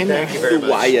plug in. Thank you very much.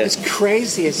 Wire. It's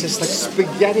crazy. It's just like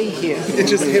spaghetti here. It's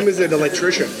just him as an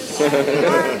electrician.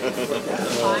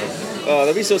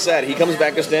 That'd be so sad. He comes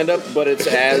back to stand-up, but it's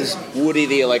as Woody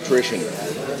the electrician.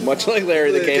 Much like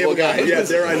Larry the Cable Guy. Yeah,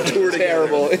 they're on tour together.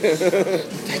 Terrible.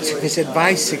 That's his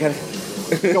advice. You gotta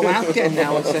go out there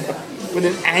now with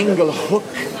an angle hook.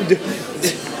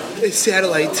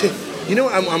 Satellite. You know,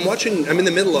 I'm watching. I'm in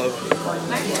the middle of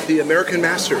the American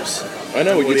Masters. I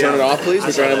know. Would you turn it off, please?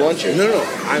 We're trying to have lunch here. No.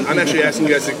 I'm actually asking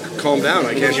you guys to calm down.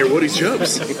 I can't hear Woody's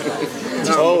jokes.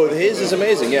 Oh, his is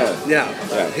amazing. Yeah.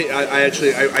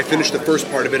 I finished the first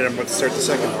part of it, and I'm about to start the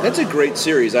second part. That's a great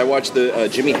series. I watched the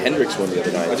Jimi Hendrix one the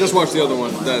other night. I just watched the other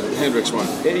one, that Hendrix one.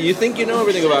 You think you know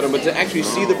everything about him, but to actually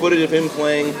see the footage of him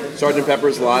playing Sgt.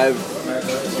 Pepper's live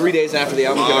 3 days after the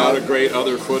album A came lot out. of great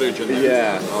other footage in there.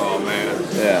 Yeah. Oh, man.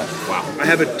 Yeah. Wow. I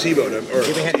have a TiVo or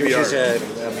Jimi Hendrix is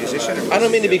a musician? I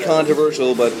don't mean to be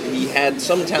controversial, but he had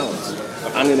some talents.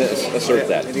 I'm going to assert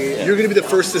that. You're going to be the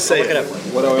first to say Look it up.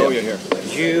 What do I owe you here?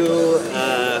 You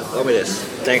owe me this.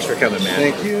 Thanks for coming, man.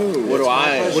 Thank you. What do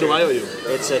I owe you?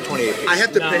 It's 28. I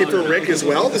have to pay for Rick as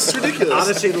well? This is ridiculous.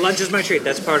 Honestly, lunch is my treat.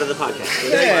 That's part of the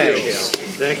podcast.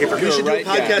 Thank you for We should do a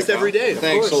podcast every day.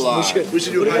 Thanks a lot. We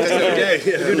should do a podcast every day.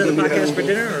 Do another podcast for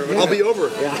dinner? Or I'll be over.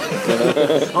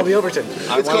 I'll be Overton.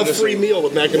 It's called Free Meal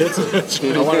with Mac and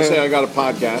Itzel. I want to say I got a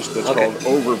podcast that's called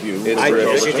Overview.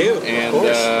 Yes, you do.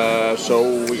 And so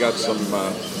we got some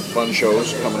fun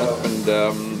shows coming up, and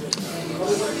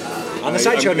on the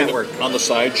Sideshow Network. On the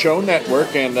Sideshow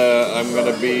Network, and I'm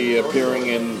going to be appearing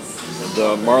in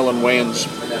the Marlon Wayans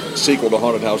sequel to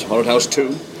Haunted House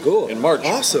 2. Cool. In March.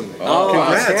 Awesome.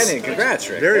 Congrats. Outstanding. Congrats,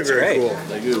 Rick. Very, That's very great. cool.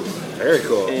 Thank you. Very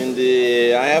cool. And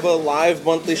I have a live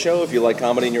monthly show. If you like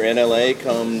comedy and you're in LA,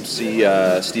 come see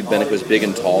Steve Benequist's Big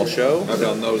and Tall show. I've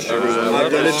done those shows.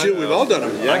 I've done it too. We've all done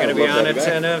them. Yeah, I'm going to be I'd love on to it have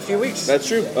you in a few weeks. That's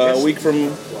true. A week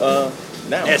from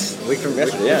now. Yes, week from now.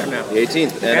 The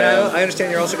 18th. And I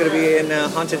understand you're also going to be in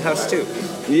Haunted House 2.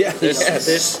 Yeah,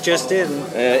 This just in.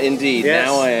 Indeed. Yes.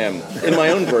 Now I am. In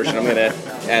my own version, I'm going to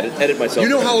edit myself. You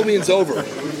know Halloween's over.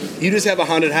 You just have a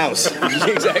haunted house.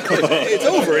 Exactly. It's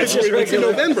over. It's in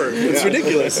November. It's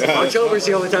ridiculous. October's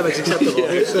the only time it's acceptable.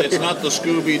 It's not the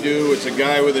Scooby-Doo, it's a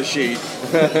guy with a sheet.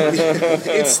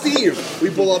 It's Steve.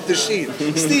 We pull up the sheet.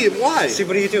 Steve, why? Steve,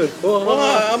 what are you doing?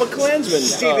 I'm a Klansman.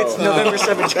 Steve, it's November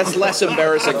 17th. That's less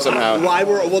embarrassing somehow. Why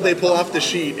will they pull off the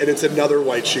sheet and it's another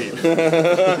white sheet?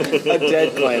 A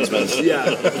dead Klansman.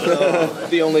 Yeah.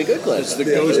 The only good Klansman. It's the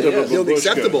ghost of a The only babushka.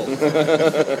 acceptable.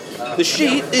 The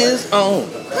sheet is on.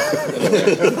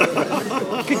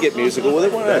 Could get musical with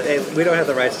it. Why not? We don't have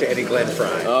the rights to any Glenn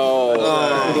Fry.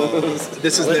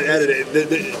 This is the edited.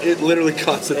 It literally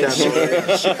cuts at that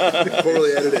point.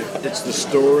 Poorly edited. It's the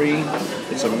story.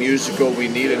 It's a musical. We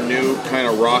need a new kind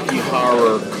of Rocky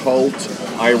Horror cult,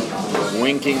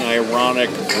 winking, ironic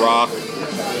rock,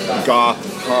 goth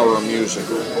horror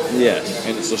musical. Yes.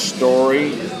 And it's a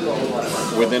story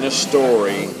within a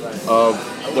story of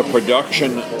the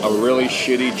production, a really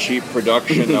shitty, cheap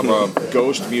production of a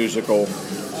ghost musical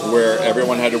where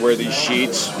everyone had to wear these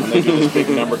sheets and they do this big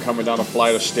number coming down a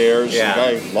flight of stairs. Yeah.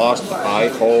 The guy lost the eye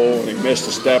hole and he missed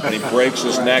a step and he breaks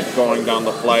his neck going down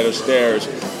the flight of stairs.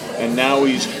 And now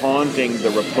he's haunting the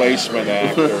replacement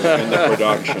actor in the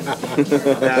production.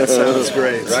 That sounds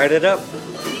great. Write it up.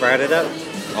 Write it up.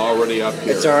 Already up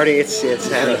here. It's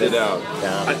happening. Printed out.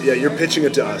 Yeah, you're pitching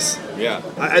it to us. Yeah.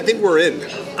 I think we're in.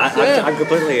 I'm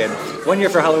completely in. One year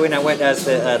for Halloween, I went as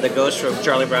the ghost from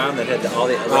Charlie Brown that had all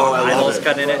the eye holes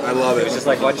cut in it. I love it. It was just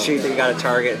like one sheet that you got to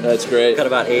target. That's great. Cut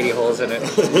about 80 holes in it.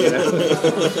 You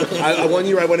know? One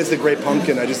year I went as the Great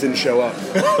Pumpkin. I just didn't show up.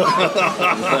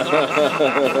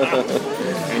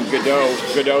 And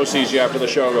Godot sees you after the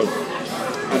show and goes,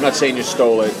 I'm not saying you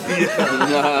stole it.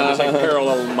 It's like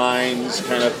parallel minds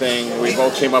kind of thing. We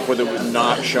both came up with it with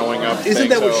not showing up. Isn't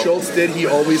that what Schultz did? He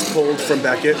always pulled from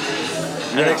Beckett.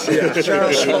 Yeah.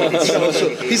 Charles Schultz.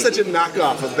 He's such a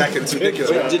knockoff of Beckett. It's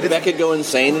ridiculous. Did Beckett go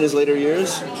insane in his later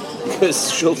years?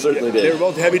 Because Schultz certainly did. They were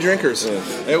both heavy drinkers. Yeah.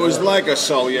 It was like a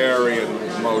Salieri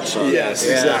and Mozart. Yes,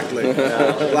 exactly.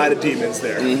 A lot of demons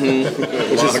there. Mm-hmm.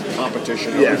 A lot of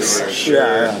competition. Yes, over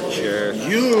sure.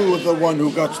 You were the one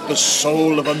who got the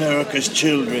soul of America's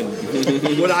children.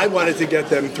 What I wanted to get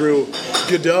them through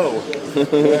Godot.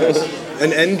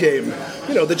 An Endgame.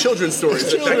 You know, the children's stories.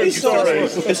 Children's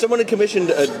stories. If someone had commissioned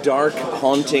a dark,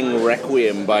 haunting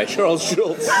requiem by Charles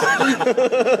Schultz.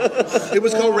 It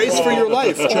was called Race for Your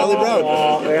Life, Charlie Brown.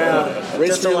 Yeah.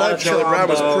 Race for Your Life, Charlie Brown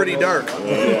was pretty dark.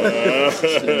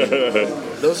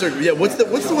 Those are, what's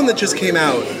the one that just came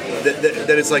out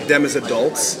that it's like them as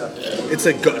adults? It's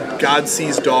like God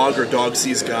Sees Dog or Dog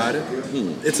Sees God.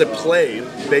 It's a play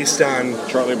based on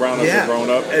Charlie Brown as a grown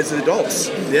up. As adults.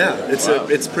 Yeah,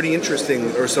 it's pretty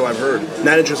interesting, or so I've heard.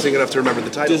 Not interesting enough to remember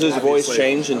the title. Does his voice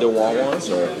change into Wawa's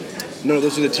or? No,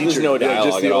 those are the teachers. There's no dialogue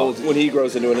just the at all. old. When he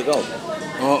grows into an adult.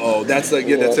 That's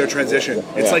their transition.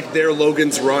 It's like their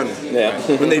Logan's Run. Yeah.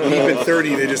 When they beep at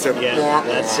 30, they just have. Yeah,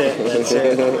 that's it. That's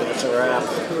a wrap.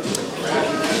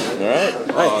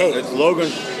 All right. It's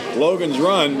Logan's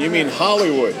Run. You mean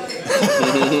Hollywood?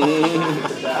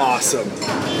 Awesome.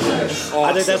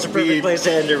 I think that's a perfect place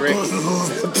to end it, Rick.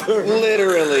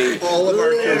 Literally. All of our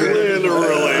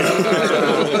Literally.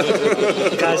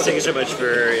 Guys, thank you so much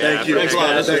for Thank you. Thanks a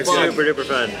lot. This was super duper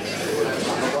fun.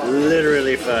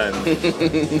 Literally fun.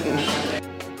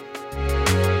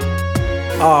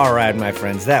 All right, my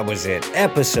friends, that was it.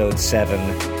 Episode 7,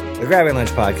 the Grabbing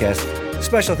Lunch Podcast. A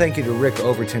special thank you to Rick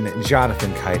Overton,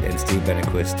 Jonathan Kite, and Steve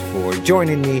Benequist for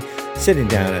joining me, sitting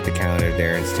down at the counter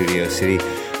there in Studio City.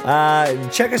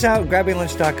 Check us out,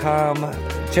 grabbinglunch.com.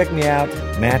 Check me out,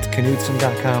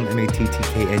 mattknudsen.com,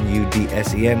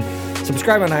 MATTKNUDSEN.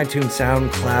 Subscribe on iTunes,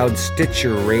 SoundCloud,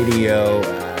 Stitcher Radio.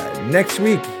 Next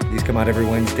week, these come out every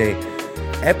Wednesday,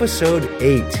 Episode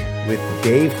 8 with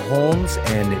Dave Holmes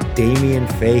and Damien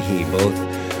Fahey, both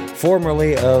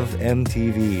formerly of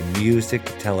MTV Music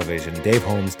Television. Dave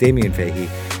Holmes, Damien Fahey,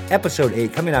 Episode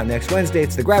 8 coming out next Wednesday.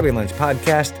 It's the Grabbing Lunch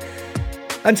Podcast.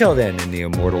 Until then, in the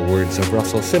immortal words of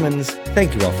Russell Simmons,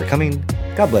 thank you all for coming.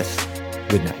 God bless.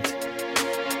 Good night.